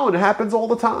much known. It happens all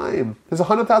the time. There's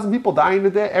 100,000 people dying a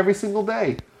day, every single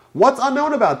day. What's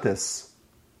unknown about this?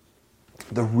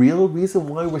 The real reason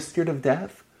why we're scared of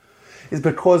death is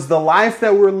because the life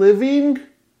that we're living,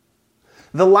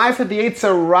 the life that the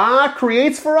Yetzer Hara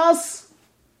creates for us,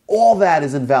 all that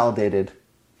is invalidated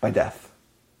by death.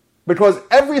 Because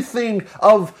everything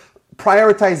of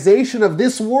prioritization of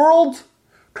this world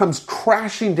comes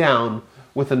crashing down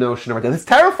with the notion of our death. It's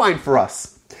terrifying for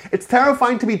us. It's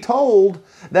terrifying to be told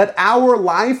that our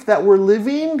life that we're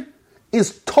living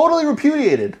is totally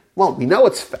repudiated. Well, we know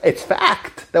it's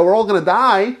fact that we're all going to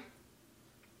die.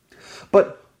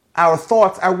 But our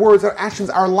thoughts, our words, our actions,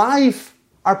 our life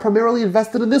are primarily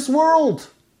invested in this world.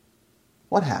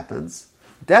 What happens?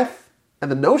 Death and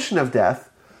the notion of death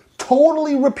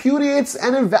totally repudiates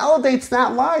and invalidates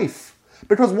that life.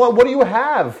 Because what do you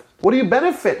have? What do you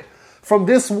benefit from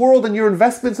this world and your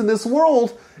investments in this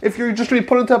world if you're just going to be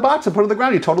put into a box and put on the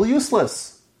ground? You're totally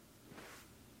useless.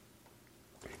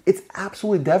 It's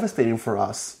absolutely devastating for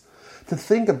us to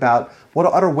think about what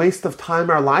an utter waste of time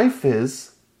our life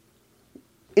is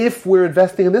if we're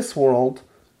investing in this world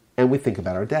and we think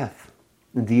about our death.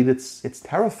 Indeed, it's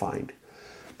terrifying.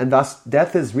 And thus,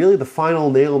 death is really the final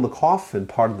nail in the coffin,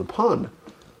 pardon the pun,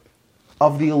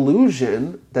 of the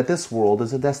illusion that this world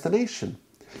is a destination.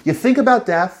 You think about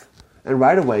death, and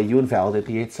right away you invalidate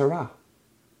the Yetzer Hara.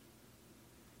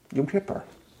 Yom Kippur.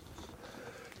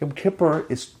 Yom Kippur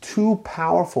is too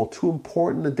powerful, too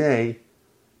important a day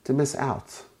to miss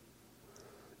out.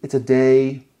 It's a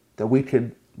day that we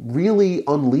could really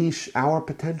unleash our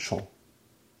potential.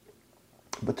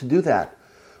 But to do that,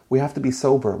 we have to be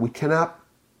sober. We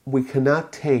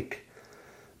cannot take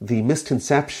the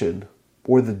misconception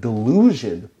or the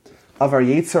delusion of our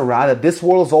Yetzer Hara that this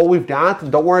world is all we've got,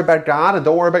 and don't worry about God, and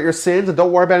don't worry about your sins, and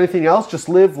don't worry about anything else, just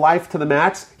live life to the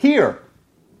max here.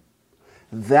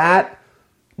 That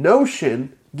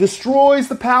notion destroys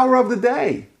the power of the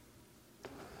day.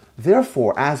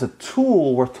 Therefore, as a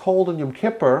tool, we're told in Yom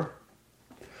Kippur,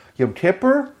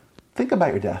 think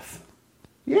about your death.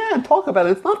 Yeah, talk about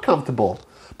it. It's not comfortable.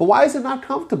 But why is it not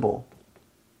comfortable?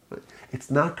 It's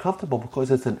not comfortable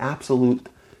because it's an absolute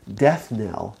death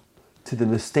knell to the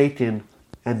mistaken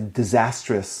and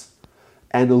disastrous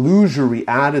and illusory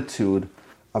attitude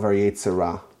of our Yetzer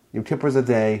Hara. Yom Kippur is a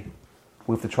day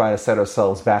we have to try to set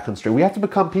ourselves back on straight. We have to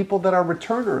become people that are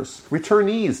returnees.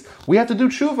 We have to do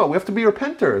tshuva. We have to be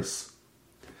repenters.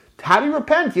 How do you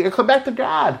repent? You got to come back to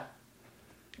God.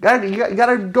 You got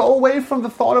to go away from the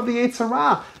thought of the Yetzer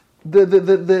Hara,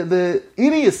 the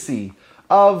idiocy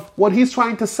of what he's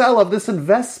trying to sell, of this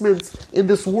investment in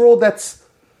this world that's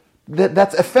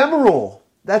ephemeral,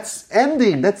 that's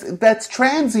ending, that's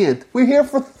transient. We're here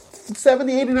for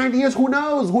 70, 80, 90 years. Who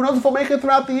knows? Who knows if we'll make it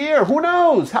throughout the year? Who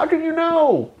knows? How can you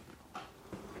know?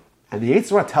 And the Yetzer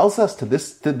Hara tells us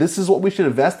this is what we should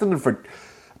invest in, and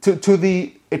to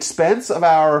the expense of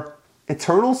our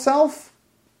eternal self.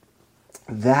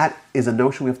 That is a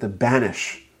notion we have to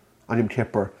banish on Yom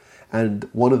Kippur. And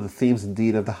one of the themes,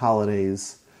 indeed, of the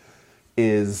holidays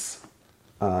is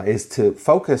to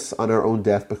focus on our own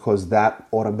death, because that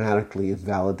automatically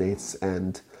invalidates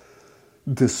and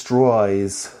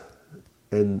destroys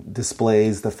and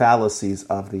displays the fallacies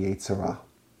of the Yetzer Hara.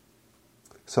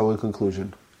 So in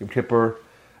conclusion, Yom Kippur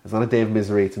is not a day of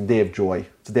misery, it's a day of joy.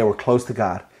 It's a day we're close to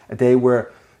God, a day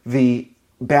where the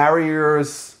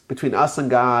barriers between us and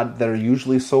God that are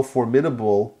usually so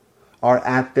formidable are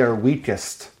at their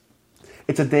weakest.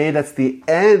 It's a day that's the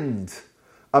end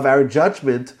of our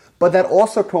judgment, but that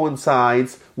also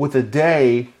coincides with a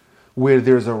day where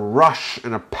there's a rush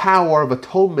and a power of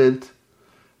atonement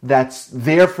that's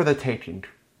there for the taking.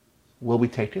 Will we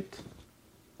take it?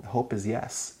 The hope is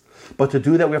yes. But to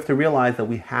do that, we have to realize that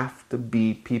we have to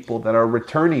be people that are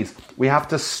returnees. We have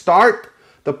to start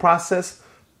the process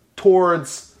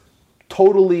towards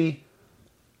totally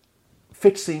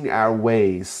fixing our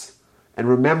ways and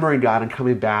remembering God and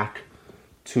coming back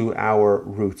to our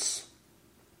roots.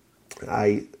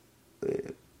 Not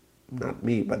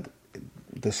me, but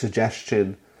the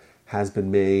suggestion has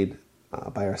been made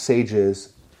by our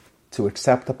sages to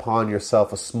accept upon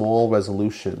yourself a small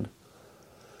resolution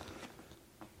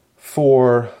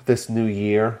for this new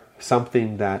year,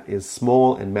 something that is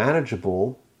small and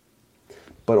manageable,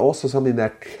 but also something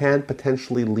that can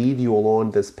potentially lead you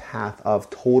along this path of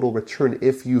total return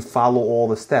if you follow all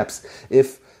the steps.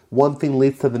 If one thing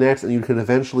leads to the next and you can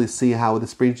eventually see how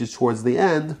this brings you towards the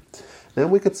end, then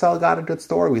we could tell God a good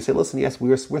story. We say, listen, yes,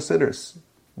 we're sinners.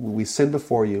 We sinned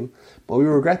before you, but we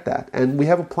regret that. And we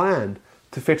have a plan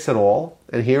to fix it all.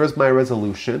 And here is my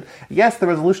resolution. Yes, the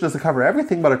resolution doesn't cover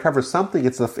everything, but it covers something.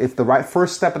 It's the right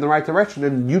first step in the right direction.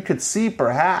 And you could see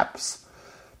perhaps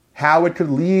how it could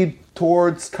lead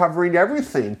towards covering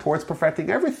everything, towards perfecting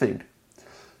everything.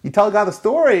 You tell God the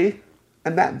story,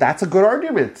 and that's a good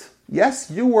argument. Yes,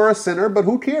 you were a sinner, but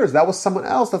who cares? That was someone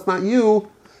else. That's not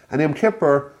you. And Yom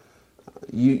Kippur,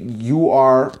 you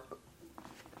are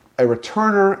a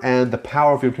returner, and the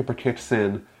power of Yom Kippur kicks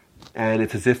in, and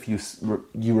it's as if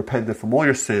you repented from all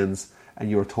your sins, and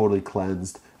you are totally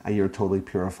cleansed, and you're totally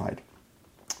purified.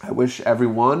 I wish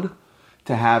everyone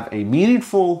to have a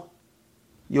meaningful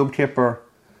Yom Kippur,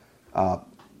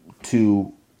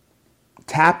 to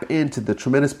tap into the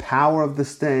tremendous power of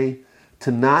this day,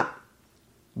 to not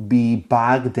be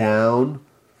bogged down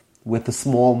with the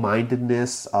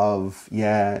small-mindedness of,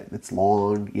 it's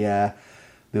long,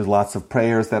 there's lots of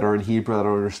prayers that are in Hebrew that I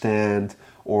don't understand,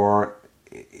 or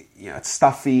it's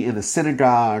stuffy in the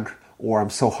synagogue, or I'm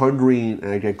so hungry and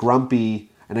I get grumpy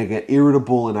and I get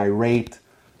irritable and irate.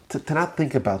 To not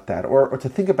think about that, or to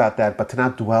think about that, but to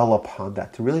not dwell upon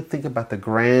that, to really think about the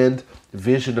grand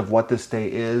vision of what this day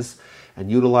is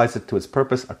and utilize it to its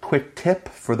purpose. A quick tip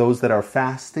for those that are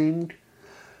fasting: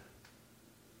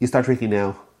 you start drinking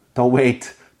now. Don't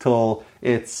wait till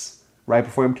it's right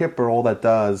before Yom Kippur. All that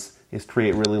does is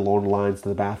create really long lines to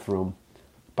the bathroom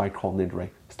by Kol Nidre.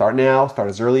 Start now, start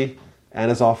as early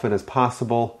and as often as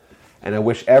possible. And I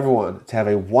wish everyone to have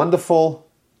a wonderful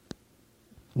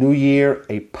New Year,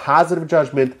 a positive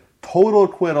judgment, total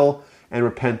acquittal and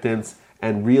repentance,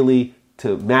 and really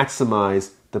to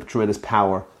maximize the tremendous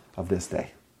power of this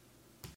day.